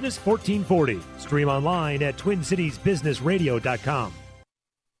on Business 1440. Stream online at TwinCitiesBusinessRadio.com.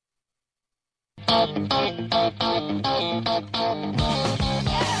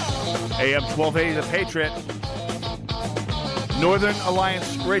 AM 1280, The Patriot, Northern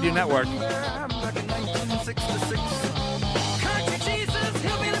Alliance Radio Network.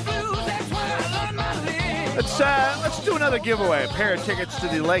 Let's do another giveaway. A pair of tickets to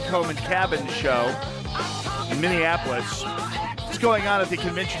the Lake Home and Cabin Show in Minneapolis. It's going on at the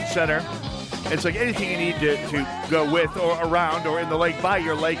Convention Center. It's like anything you need to go with or around or in the lake, buy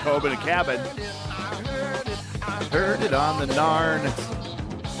your lake home and a cabin. Heard it on the Narn.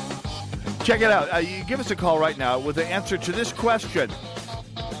 Check it out. You give us a call right now with the answer to this question.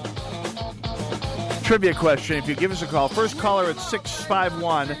 Trivia question. If you give us a call, first caller at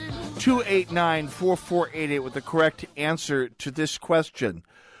 651-289-4488 with the correct answer to this question.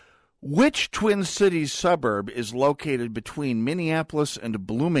 Which Twin Cities suburb is located between Minneapolis and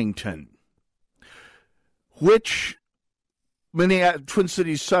Bloomington? Which Twin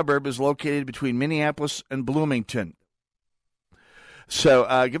Cities suburb is located between Minneapolis and Bloomington?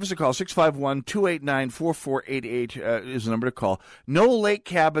 So give us a call, 651-289-4488 is the number to call. No lake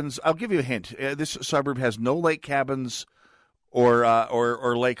cabins. I'll give you a hint. This suburb has no lake cabins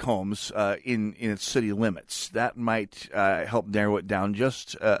or lake homes in its city limits. That might help narrow it down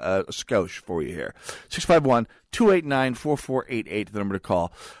just a skosh for you here. 651-289-4488, the number to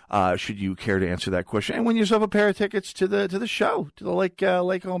call, should you care to answer that question. And win yourself a pair of tickets to the show, to the Lake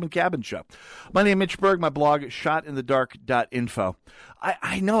Home and Cabin Show. My name is Mitch Berg. My blog, shotinthedark.info.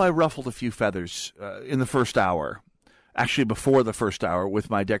 I know I ruffled a few feathers in the first hour. Actually, before the first hour, with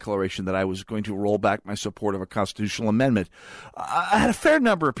my declaration that I was going to roll back my support of a constitutional amendment. I had a fair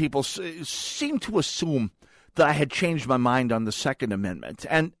number of people seem to assume that I had changed my mind on the Second Amendment.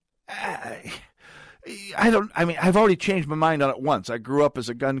 And I've already changed my mind on it once. I grew up as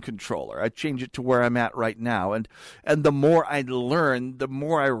a gun controller. I changed it to where I'm at right now. And the more I learn, the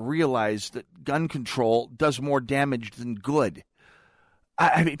more I realize that gun control does more damage than good.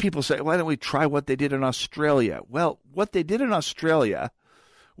 I mean, people say, why don't we try what they did in Australia? Well, what they did in Australia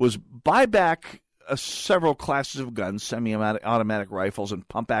was buy back several classes of guns, semi-automatic rifles and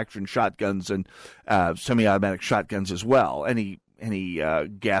pump-action shotguns and semi-automatic shotguns as well. Any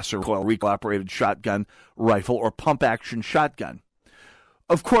gas or recoil-operated shotgun, rifle, or pump-action shotgun.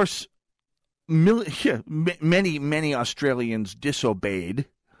 Of course, many Australians disobeyed.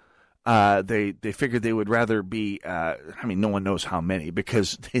 They figured they would rather be. No one knows how many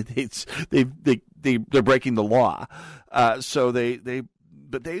because they're breaking the law.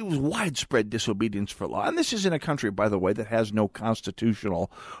 But it was widespread disobedience for law. And this is in a country, by the way, that has no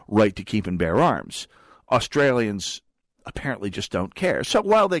constitutional right to keep and bear arms. Australians apparently just don't care. So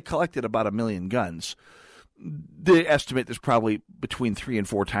while they collected about 1 million guns, they estimate there's probably between 3 and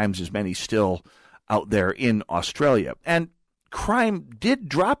 4 times as many still out there in Australia. And crime did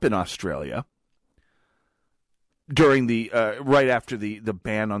drop in Australia during right after the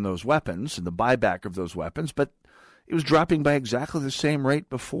ban on those weapons and the buyback of those weapons, but it was dropping by exactly the same rate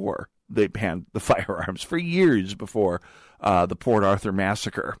before they banned the firearms, for years before the Port Arthur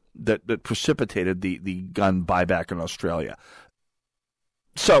massacre that precipitated the gun buyback in Australia.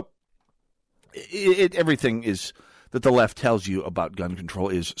 So everything is that the left tells you about gun control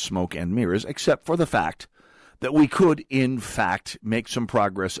is smoke and mirrors, except for the fact that we could, in fact, make some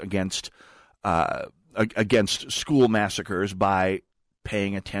progress against school massacres by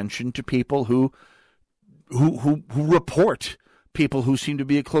paying attention to people who report people who seem to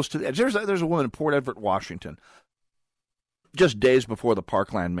be close to the edge. There's a woman in Port Everett, Washington, just days before the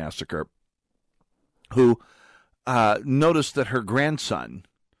Parkland massacre, who noticed that her grandson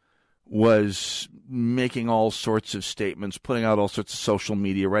was making all sorts of statements, putting out all sorts of social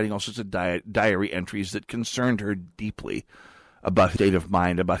media, writing all sorts of diary entries that concerned her deeply about his state of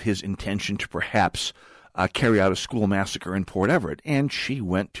mind, about his intention to perhaps carry out a school massacre in Port Everett. And she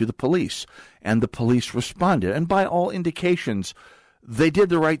went to the police, and the police responded. And by all indications, they did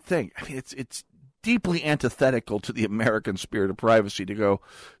the right thing. I mean, it's deeply antithetical to the American spirit of privacy to go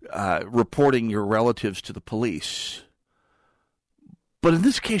reporting your relatives to the police. But in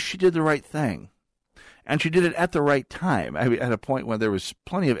this case, she did the right thing. And she did it at the right time, at a point when there was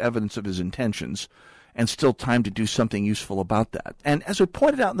plenty of evidence of his intentions and still time to do something useful about that. And as we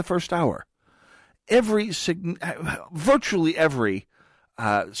pointed out in the first hour, virtually every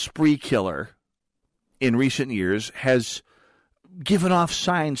spree killer in recent years has given off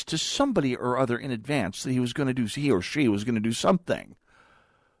signs to somebody or other in advance that he or she was going to do something.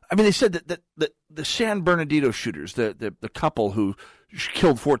 I mean, they said that the San Bernardino shooters, the couple who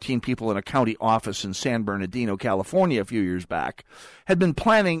killed 14 people in a county office in San Bernardino, California, a few years back, had been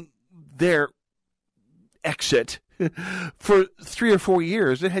planning their exit for 3 or 4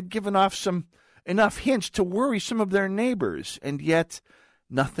 years. It had given off enough hints to worry some of their neighbors, and yet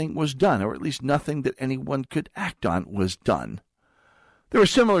nothing was done, or at least nothing that anyone could act on was done. There were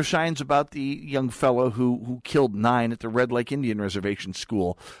similar signs about the young fellow who killed 9 at the Red Lake Indian Reservation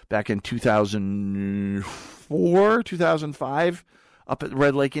School back in 2004, 2005, up at the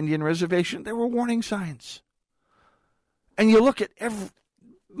Red Lake Indian Reservation. There were warning signs. And you look at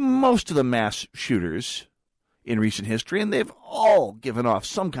most of the mass shooters in recent history, and they've all given off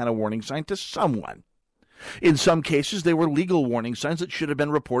some kind of warning sign to someone. In some cases, they were legal warning signs that should have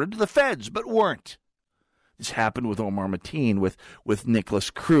been reported to the feds, but weren't. This happened with Omar Mateen, with Nicholas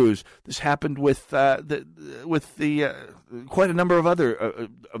Cruz. This happened with quite a number of other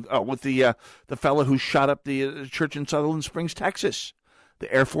with the fellow who shot up the church in Sutherland Springs, Texas.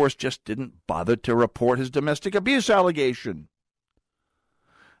 The Air Force just didn't bother to report his domestic abuse allegation.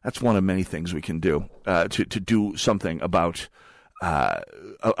 That's one of many things we can do to do something about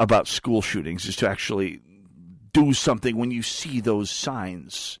school shootings, is to actually do something when you see those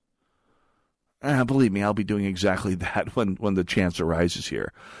signs. Believe me, I'll be doing exactly that when the chance arises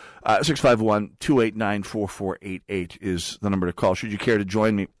here. 651-289-4488 is the number to call should you care to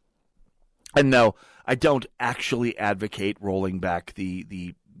join me. And no, I don't actually advocate rolling back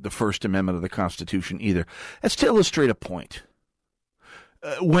the First Amendment of the Constitution either. It's to illustrate a point.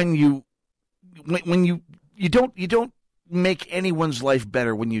 When you don't make anyone's life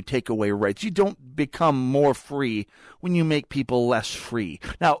better when you take away rights. You don't become more free when you make people less free.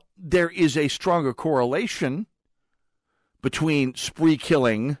 Now, there is a stronger correlation between spree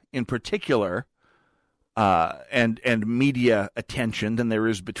killing in particular and media attention than there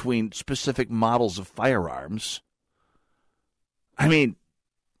is between specific models of firearms. I mean,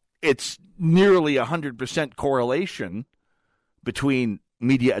 it's nearly 100% correlation between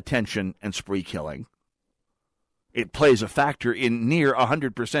media attention and spree killing. It plays a factor in near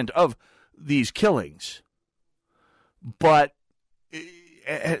 100% of these killings. But,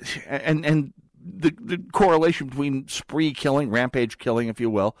 and the correlation between spree killing, rampage killing, if you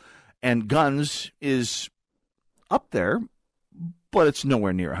will, and guns is up there, but it's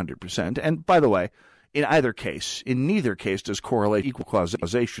nowhere near 100%. And by the way, in neither case does correlate equal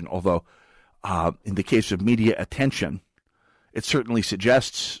causation, although in the case of media attention, it certainly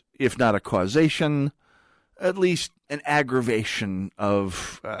suggests, if not a causation, at least an aggravation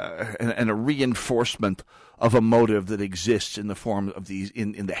of and a reinforcement of a motive that exists in the form of these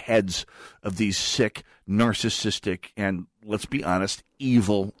in the heads of these sick, narcissistic, and, let's be honest,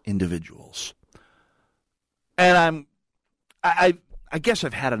 evil individuals. And I guess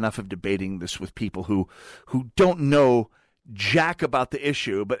I've had enough of debating this with people who don't know jack about the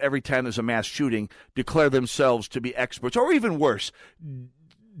issue, but every time there's a mass shooting, declare themselves to be experts, or even worse,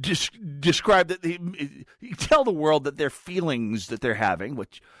 describe that tell the world that their feelings that they're having,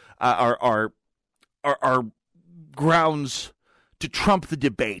 which are grounds to trump the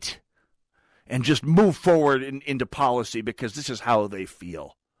debate and just move forward into policy because this is how they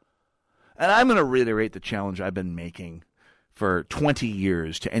feel. And I'm going to reiterate the challenge I've been making for 20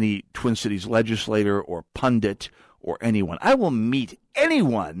 years to any Twin Cities legislator or pundit or anyone. I will meet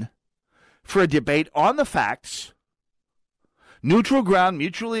anyone for a debate on the facts, neutral ground,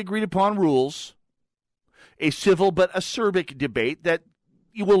 mutually agreed upon rules, a civil but acerbic debate that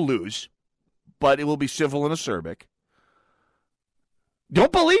you will lose, but it will be civil and acerbic.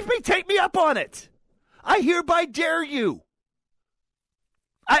 Don't believe me? Take me up on it. I hereby dare you.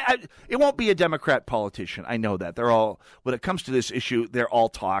 It won't be a Democrat politician. I know that. They're all, when it comes to this issue, they're all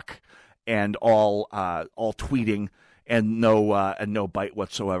talk and all tweeting and no bite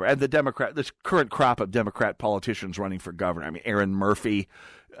whatsoever. And this current crop of Democrat politicians running for governor. I mean, Erin Murphy,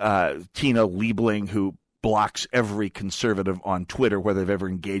 Tina Liebling, who blocks every conservative on Twitter, whether they've ever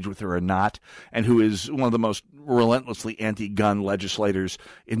engaged with her or not, and who is one of the most relentlessly anti-gun legislators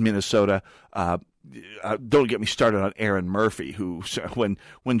in Minnesota. Don't get me started on Erin Murphy, who,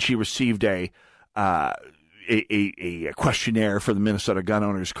 when she received a questionnaire for the Minnesota Gun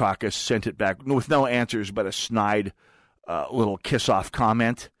Owners Caucus, sent it back with no answers but a snide little kiss-off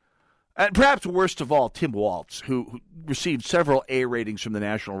comment. And perhaps worst of all, Tim Walz, who received several A ratings from the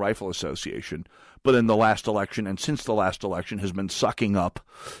National Rifle Association, but in the last election and since the last election has been sucking up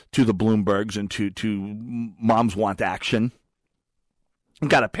to the Bloombergs and to Moms Want Action.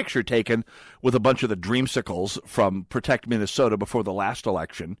 Got a picture taken with a bunch of the dreamsicles from Protect Minnesota before the last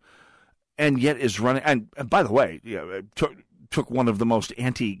election, and yet is running. And by the way, took one of the most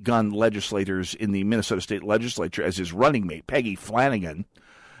anti-gun legislators in the Minnesota State Legislature as his running mate, Peggy Flanagan,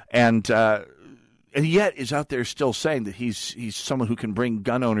 and yet is out there still saying that he's someone who can bring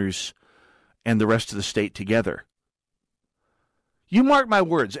gun owners and the rest of the state together. You mark my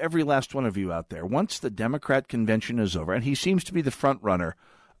words, every last one of you out there, once the Democrat convention is over, and he seems to be the front runner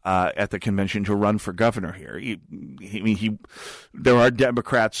at the convention to run for governor here. There are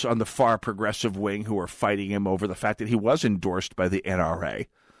Democrats on the far progressive wing who are fighting him over the fact that he was endorsed by the NRA.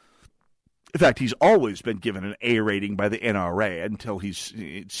 In fact, he's always been given an A rating by the NRA until he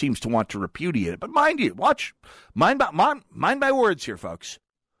seems to want to repudiate it. But mind you, mind my words here, folks.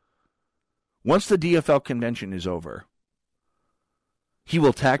 Once the DFL convention is over, he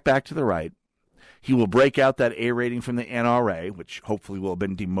will tack back to the right. He will break out that A rating from the NRA, which hopefully will have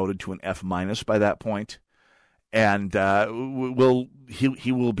been demoted to an F- by that point. And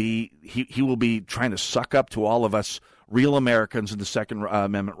he will be trying to suck up to all of us real Americans in the Second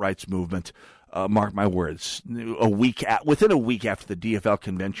Amendment rights movement. Mark my words. Within a week after the DFL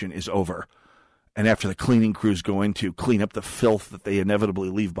convention is over, and after the cleaning crews go in to clean up the filth that they inevitably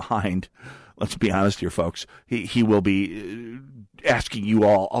leave behind, let's be honest here, folks, he will be asking you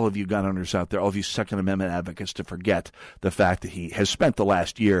all of you gun owners out there, all of you Second Amendment advocates, to forget the fact that he has spent the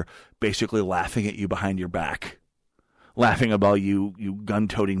last year basically laughing at you behind your back, laughing about you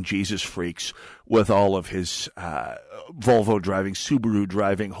gun-toting Jesus freaks with all of his Volvo driving, Subaru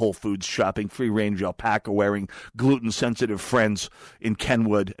driving, Whole Foods shopping, free-range alpaca-wearing, gluten-sensitive friends in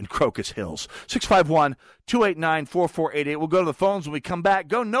Kenwood and Crocus Hills. 651-289-4488. We'll go to the phones when we come back.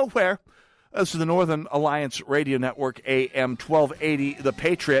 Go nowhere. This is the Northern Alliance Radio Network, AM 1280, The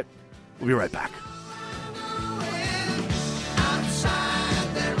Patriot. We'll be right back.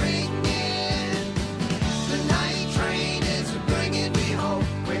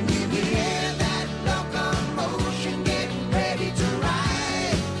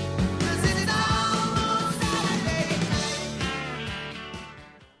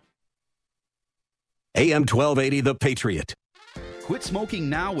 AM 1280, The Patriot. Quit smoking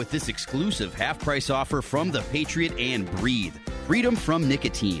now with this exclusive half-price offer from The Patriot and Breathe. Freedom from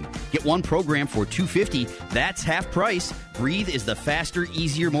nicotine. Get one program for $250. That's half price. Breathe is the faster,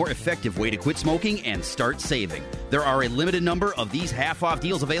 easier, more effective way to quit smoking and start saving. There are a limited number of these half-off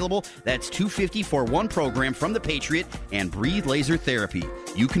deals available. That's $250 for one program from The Patriot and Breathe Laser Therapy.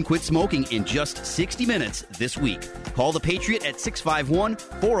 You can quit smoking in just 60 minutes this week. Call The Patriot at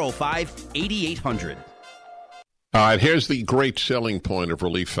 651-405-8800. All right, here's the great selling point of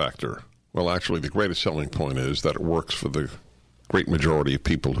Relief Factor. Well, actually, the greatest selling point is that it works for the great majority of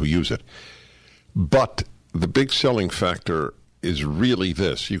people who use it. But the big selling factor is really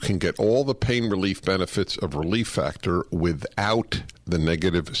this. You can get all the pain relief benefits of Relief Factor without the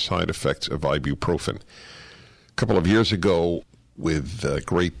negative side effects of ibuprofen. A couple of years ago, with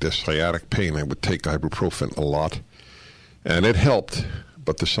great sciatic pain, I would take ibuprofen a lot, and it helped,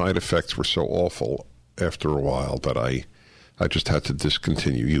 but the side effects were so awful after a while that I just had to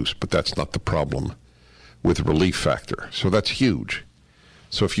discontinue use. But that's not the problem with Relief Factor. So that's huge.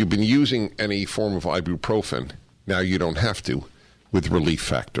 So if you've been using any form of ibuprofen, now you don't have to with Relief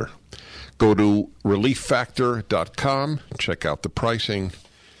Factor. Go to relieffactor.com, check out the pricing,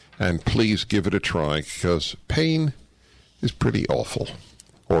 and please give it a try, because pain is pretty awful.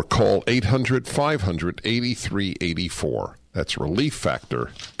 Or call 800-500-8384. That's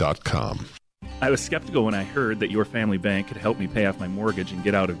relieffactor.com. I was skeptical when I heard that your family bank could help me pay off my mortgage and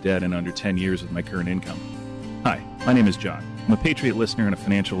get out of debt in under 10 years with my current income. Hi, my name is John. I'm a Patriot listener and a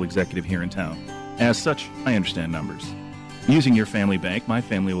financial executive here in town. As such, I understand numbers. Using your family bank, my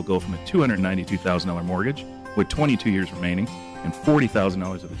family will go from a $292,000 mortgage with 22 years remaining and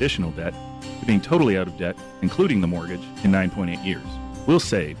 $40,000 of additional debt to being totally out of debt, including the mortgage, in 9.8 years. We'll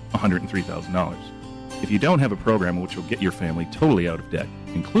save $103,000. If you don't have a program which will get your family totally out of debt,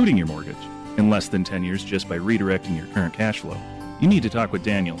 including your mortgage, in less than 10 years just by redirecting your current cash flow, you need to talk with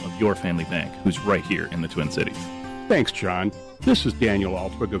Daniel of Your Family Bank, who's right here in the Twin Cities. Thanks, John. This is Daniel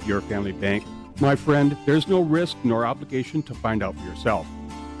Altwig of Your Family Bank. My friend, there's no risk nor obligation to find out for yourself.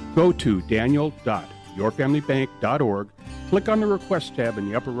 Go to daniel.yourfamilybank.org, click on the Request tab in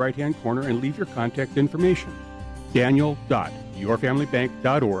the upper right-hand corner, and leave your contact information.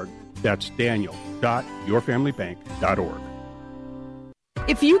 daniel.yourfamilybank.org. That's daniel.yourfamilybank.org.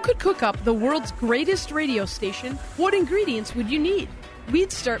 If you could cook up the world's greatest radio station, what ingredients would you need?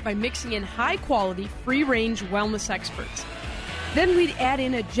 We'd start by mixing in high-quality, free-range wellness experts. Then we'd add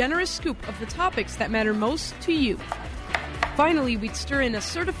in a generous scoop of the topics that matter most to you. Finally, we'd stir in a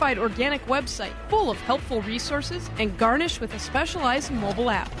certified organic website full of helpful resources and garnish with a specialized mobile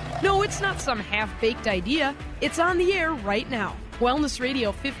app. No, it's not some half-baked idea. It's on the air right now. Wellness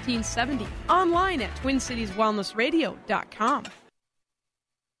Radio 1570. Online at TwinCitiesWellnessRadio.com.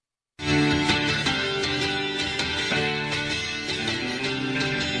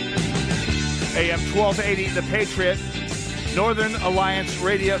 AM 1280, The Patriot, Northern Alliance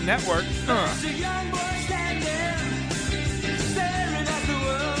Radio Network.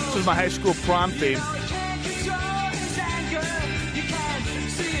 This is my high school prom theme.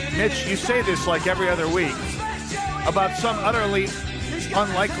 Mitch, you say this like every other week about some utterly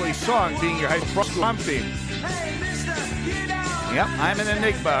unlikely song being your high school prom theme. Yep, I'm an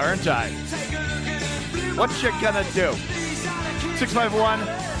enigma, aren't I? What you gonna do? 651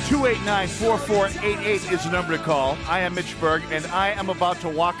 289-4488 is the number to call. I am Mitch Berg, and I am about to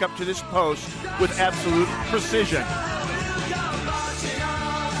walk up to this post with absolute precision.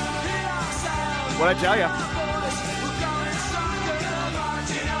 What'd I tell you?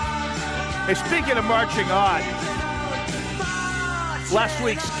 Hey, speaking of marching on, last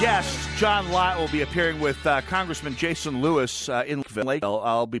week's guest, John Lott, will be appearing with Congressman Jason Lewis in Lake.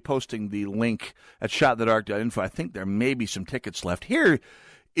 I'll be posting the link at shotinthedark.info. I think there may be some tickets left. Here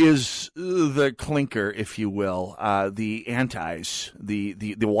is the clinker, if you will. The antis,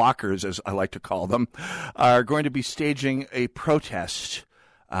 the walkers, as I like to call them, are going to be staging a protest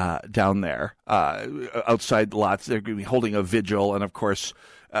down there outside lots. They're going to be holding a vigil, and of course,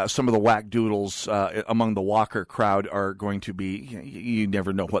 some of the whack doodles among the Walker crowd are going to be, you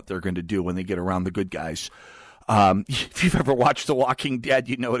never know what they're going to do when they get around the good guys. If you've ever watched The Walking Dead,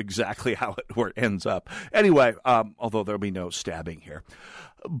 you know exactly how it ends up. Anyway, although there'll be no stabbing here.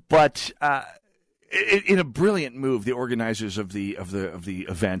 But in a brilliant move, the organizers of the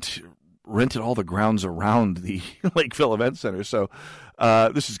event rented all the grounds around the Lakeville Event Center. So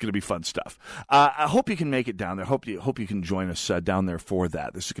this is going to be fun stuff. I hope you can make it down there. Hope you can join us down there for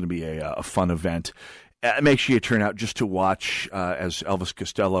that. This is going to be a fun event. Make sure you turn out just to watch, as Elvis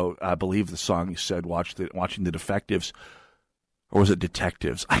Costello, I believe the song he said, watching the Defectives. Or was it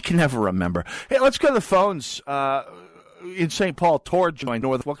Detectives? I can never remember. Hey, let's go to the phones. In St. Paul, Tor joined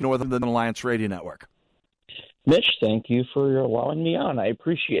Northern Alliance Radio Network. Mitch, thank you for allowing me on. I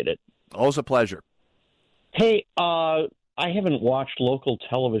appreciate it. Always a pleasure. Hey, I haven't watched local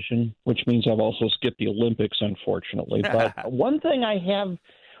television, which means I've also skipped the Olympics, unfortunately. But one thing I have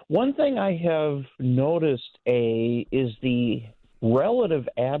noticed is the relative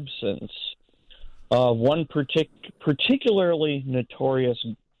absence of one particularly notorious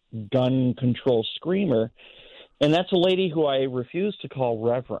gun control screamer, and that's a lady who I refuse to call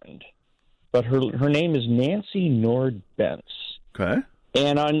Reverend, but her name is Nancy Nordbence. Okay.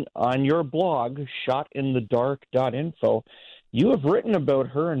 And on your blog, shotinthedark.info, you have written about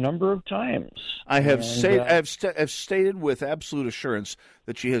her a number of times. I've stated with absolute assurance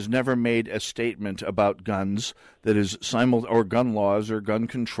that she has never made a statement about guns that is or gun laws or gun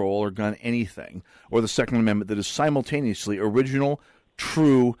control or gun anything, or the Second Amendment that is simultaneously original,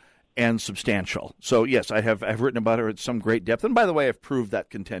 true, and substantial. So, yes, I've written about her at some great depth. And by the way, I've proved that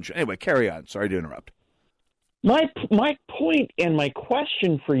contention. Anyway, carry on. Sorry to interrupt. My point and my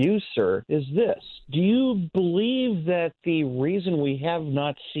question for you, sir, is this. Do you believe that the reason we have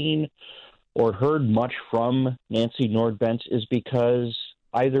not seen or heard much from Nancy Nordbence is because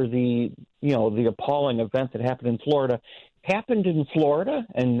either the appalling event that happened in Florida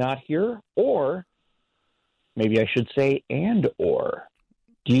and not here, or maybe I should say or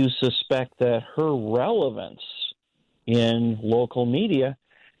do you suspect that her relevance in local media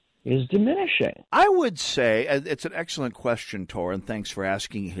is diminishing? I would say, it's an excellent question, Tor, and thanks for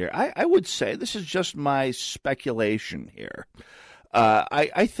asking here. I would say, this is just my speculation here.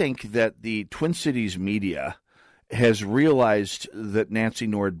 I think that the Twin Cities media has realized that Nancy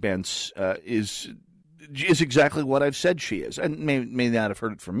Nordbence is exactly what I've said she is, and may not have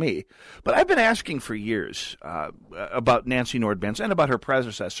heard it from me. But I've been asking for years about Nancy Nordbence and about her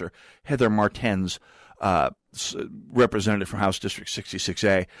predecessor, Heather Martens, representative from House District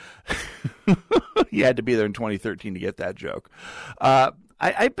 66A. You had to be there in 2013 to get that joke.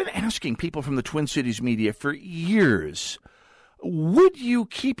 I've been asking people from the Twin Cities media for years, would you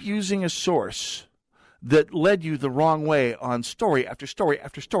keep using a source that led you the wrong way on story after story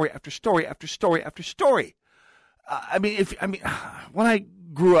after story after story after story after story? When I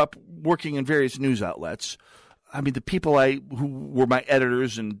grew up working in various news outlets, the people who were my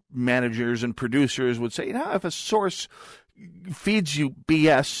editors and managers and producers would say, if a source feeds you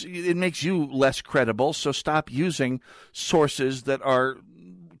BS, it makes you less credible, so stop using sources that are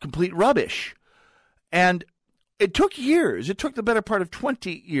complete rubbish. And it took years. It took the better part of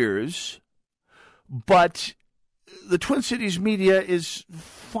 20 years, but the Twin Cities media is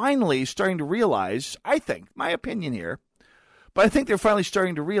finally starting to realize, I think, my opinion here, but I think they're finally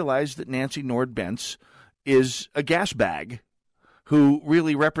starting to realize that Nancy Nordbence is a gas bag who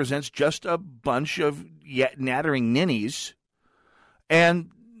really represents just a bunch of nattering ninnies, and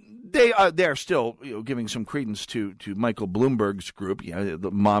they are still giving some credence to Michael Bloomberg's group,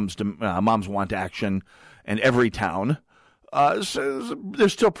 the Moms Want Action and Everytown, So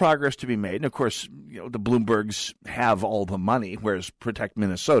there's still progress to be made. And, of course, the Bloombergs have all the money, whereas Protect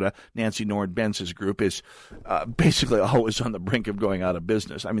Minnesota, Nancy Nord-Bentz's group, is basically always on the brink of going out of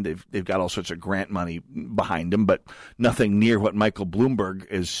business. I mean, they've got all sorts of grant money behind them, but nothing near what Michael Bloomberg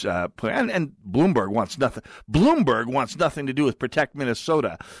is putting. And Bloomberg wants nothing. Bloomberg wants nothing to do with Protect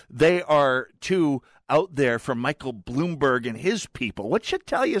Minnesota. They are too out there for Michael Bloomberg and his people, which should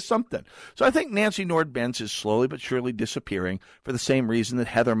tell you something. So I think Nancy Nord-Bentz is slowly but surely disappearing for the same reason that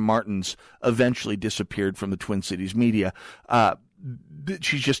Heather Martins eventually disappeared from the Twin Cities media.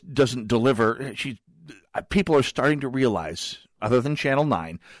 She just doesn't deliver. People are starting to realize, other than Channel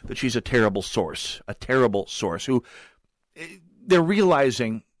 9, that she's a terrible source who they're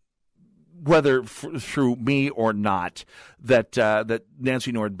realizing, whether through me or not, that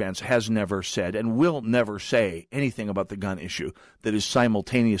Nancy Nord-Bentz has never said and will never say anything about the gun issue that is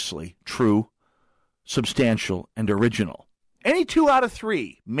simultaneously true, substantial, and original. Any 2 out of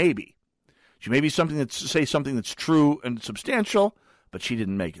 3, maybe. She may be say something that's true and substantial, but she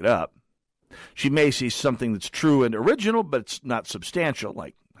didn't make it up. She may say something that's true and original, but it's not substantial,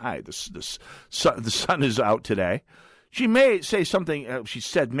 like, hi, the sun is out today. She may say something, she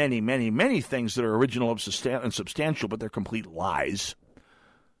said many, many, many things that are original and substantial, but they're complete lies.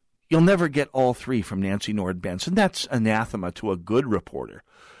 You'll never get all 3 from Nancy Nord-Bentz, and that's anathema to a good reporter.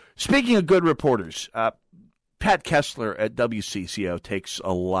 Speaking of good reporters, Pat Kessler at WCCO takes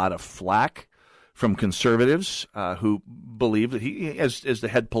a lot of flack from conservatives who believe that he, as the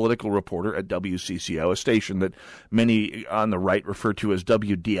head political reporter at WCCO, a station that many on the right refer to as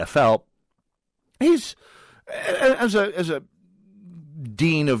WDFL, he's as a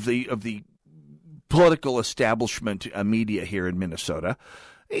dean of the political establishment media here in Minnesota,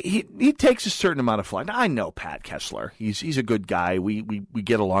 he takes a certain amount of flack. Now, I know Pat Kessler. He's a good guy. We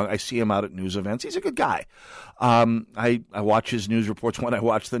get along. I see him out at news events. He's a good guy. I watch his news reports when I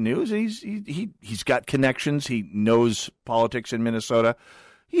watch the news. He's got connections. He knows politics in Minnesota.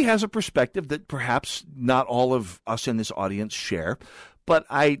 He has a perspective that perhaps not all of us in this audience share. But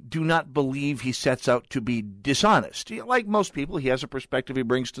I do not believe he sets out to be dishonest. Like most people, he has a perspective he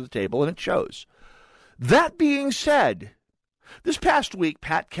brings to the table, and it shows. That being said, this past week,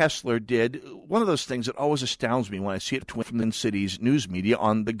 Pat Kessler did one of those things that always astounds me when I see it from the city's news media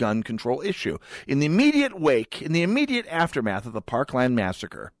on the gun control issue. In the immediate aftermath of the Parkland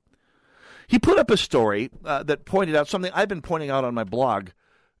massacre, he put up a story that pointed out something I've been pointing out on my blog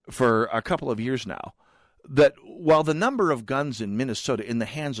for a couple of years now, that while the number of guns in Minnesota in the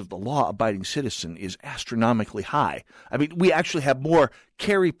hands of the law-abiding citizen is astronomically high, I mean, we actually have more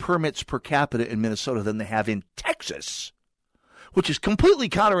carry permits per capita in Minnesota than they have in Texas, which is completely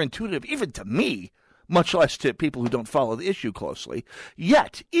counterintuitive even to me, much less to people who don't follow the issue closely.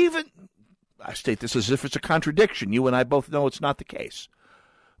 Yet, I state this as if it's a contradiction. You and I both know it's not the case.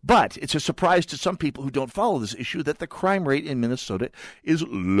 But it's a surprise to some people who don't follow this issue that the crime rate in Minnesota is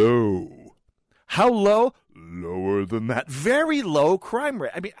low. How low? Lower than that. Very low crime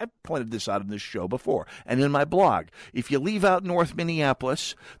rate. I mean, I've pointed this out in this show before and in my blog. If you leave out North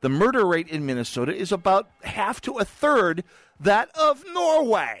Minneapolis, the murder rate in Minnesota is about half to a third that of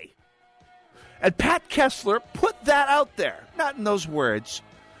Norway. And Pat Kessler put that out there, not in those words,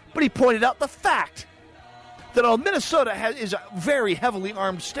 but he pointed out the fact that although Minnesota is a very heavily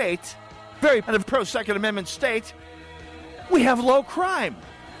armed state, very kind of pro-Second Amendment state, we have low crime.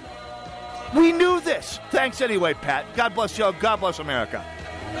 We knew this. Thanks anyway, Pat. God bless you. God bless America.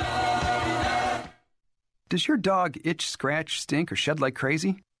 Does your dog itch, scratch, stink, or shed like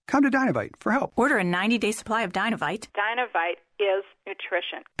crazy? Come to Dynovite for help. Order a 90-day supply of Dynovite. Dynovite is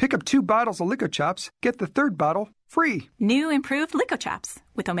nutrition. Pick up 2 bottles of Lico Chops. Get the 3rd bottle free. New improved Lico Chops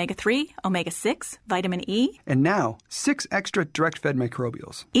with omega-3, omega-6, vitamin E. And now, 6 extra direct-fed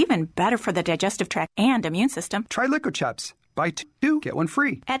microbials. Even better for the digestive tract and immune system. Try Lico Chops. Buy 2, get 1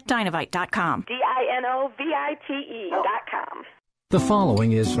 free. At Dynovite.com. DINOVITE.com. The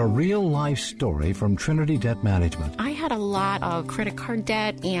following is a real-life story from Trinity Debt Management. I had a lot of credit card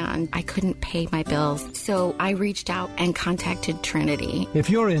debt, and I couldn't pay my bills, so I reached out and contacted Trinity. If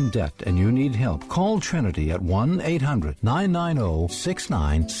you're in debt and you need help, call Trinity at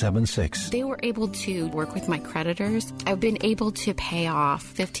 1-800-990-6976. They were able to work with my creditors. I've been able to pay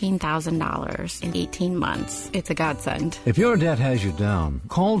off $15,000 in 18 months. It's a godsend. If your debt has you down,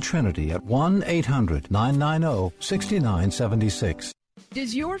 call Trinity at 1-800-990-6976.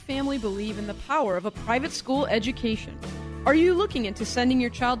 Does your family believe in the power of a private school education? Are you looking into sending your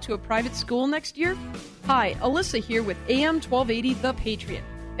child to a private school next year? Hi, Alyssa here with AM 1280 The Patriot,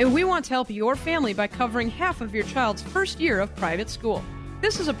 and we want to help your family by covering half of your child's first year of private school.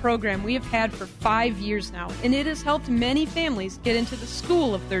 This is a program we have had for 5 years now, and it has helped many families get into the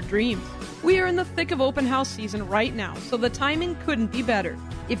school of their dreams. We are in the thick of open house season right now, so the timing couldn't be better.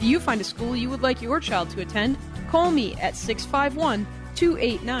 If you find a school you would like your child to attend, call me at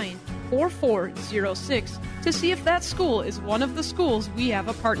 651-289-4406 to see if that school is one of the schools we have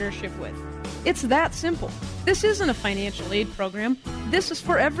a partnership with. It's that simple. This isn't a financial aid program. This is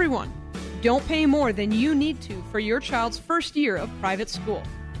for everyone. Don't pay more than you need to for your child's first year of private school.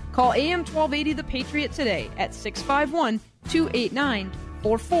 Call AM 1280 The Patriot today at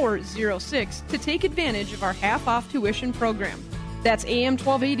 651-289-4406 to take advantage of our half-off tuition program. That's AM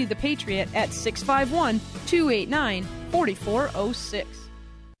 1280 The Patriot at 651-289-4406.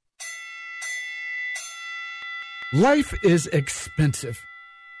 Life is expensive.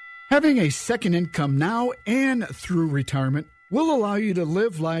 Having a second income now and through retirement will allow you to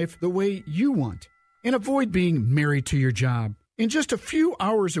live life the way you want and avoid being married to your job. In just a few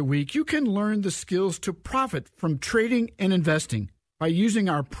hours a week, you can learn the skills to profit from trading and investing by using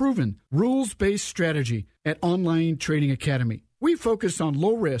our proven rules-based strategy at Online Trading Academy. We focus on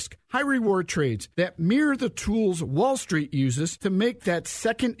low-risk, high-reward trades that mirror the tools Wall Street uses to make that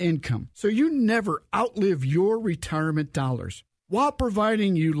second income so you never outlive your retirement dollars while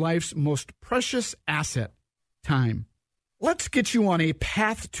providing you life's most precious asset, time. Let's get you on a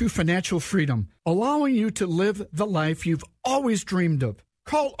path to financial freedom, allowing you to live the life you've always dreamed of.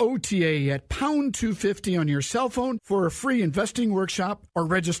 Call OTA at pound 250 on your cell phone for a free investing workshop or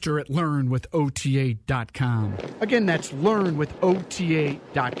register at learnwithota.com. Again, that's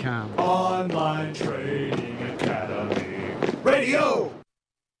learnwithota.com. Online Trading Academy Radio.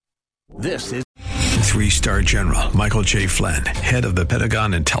 This is 3-star General Michael J. Flynn, head of the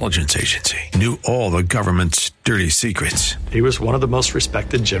Pentagon Intelligence Agency, knew all the government's dirty secrets. He was one of the most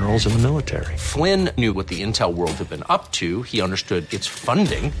respected generals in the military. Flynn knew what the intel world had been up to. He understood its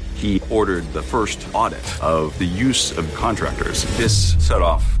funding. He ordered the first audit of the use of contractors. This set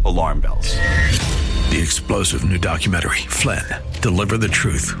off alarm bells. The explosive new documentary, Flynn, Deliver the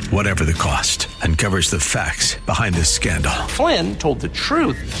Truth, Whatever the Cost, uncovers the facts behind this scandal. Flynn told the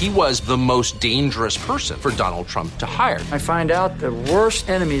truth. He was the most dangerous person for Donald Trump to hire. I find out the worst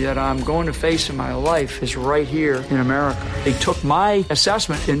enemy that I'm going to face in my life is right here in America. They took my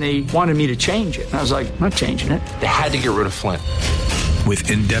assessment and they wanted me to change it. And I was like, I'm not changing it. They had to get rid of Flynn.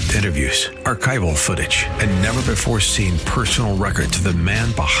 With in-depth interviews, archival footage, and never-before-seen personal records of the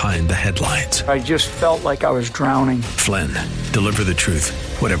man behind the headlines. I just felt like I was drowning. Flynn, Deliver the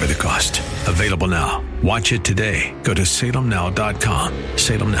Truth, Whatever the Cost. Available now. Watch it today. Go to salemnow.com.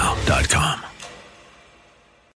 salemnow.com.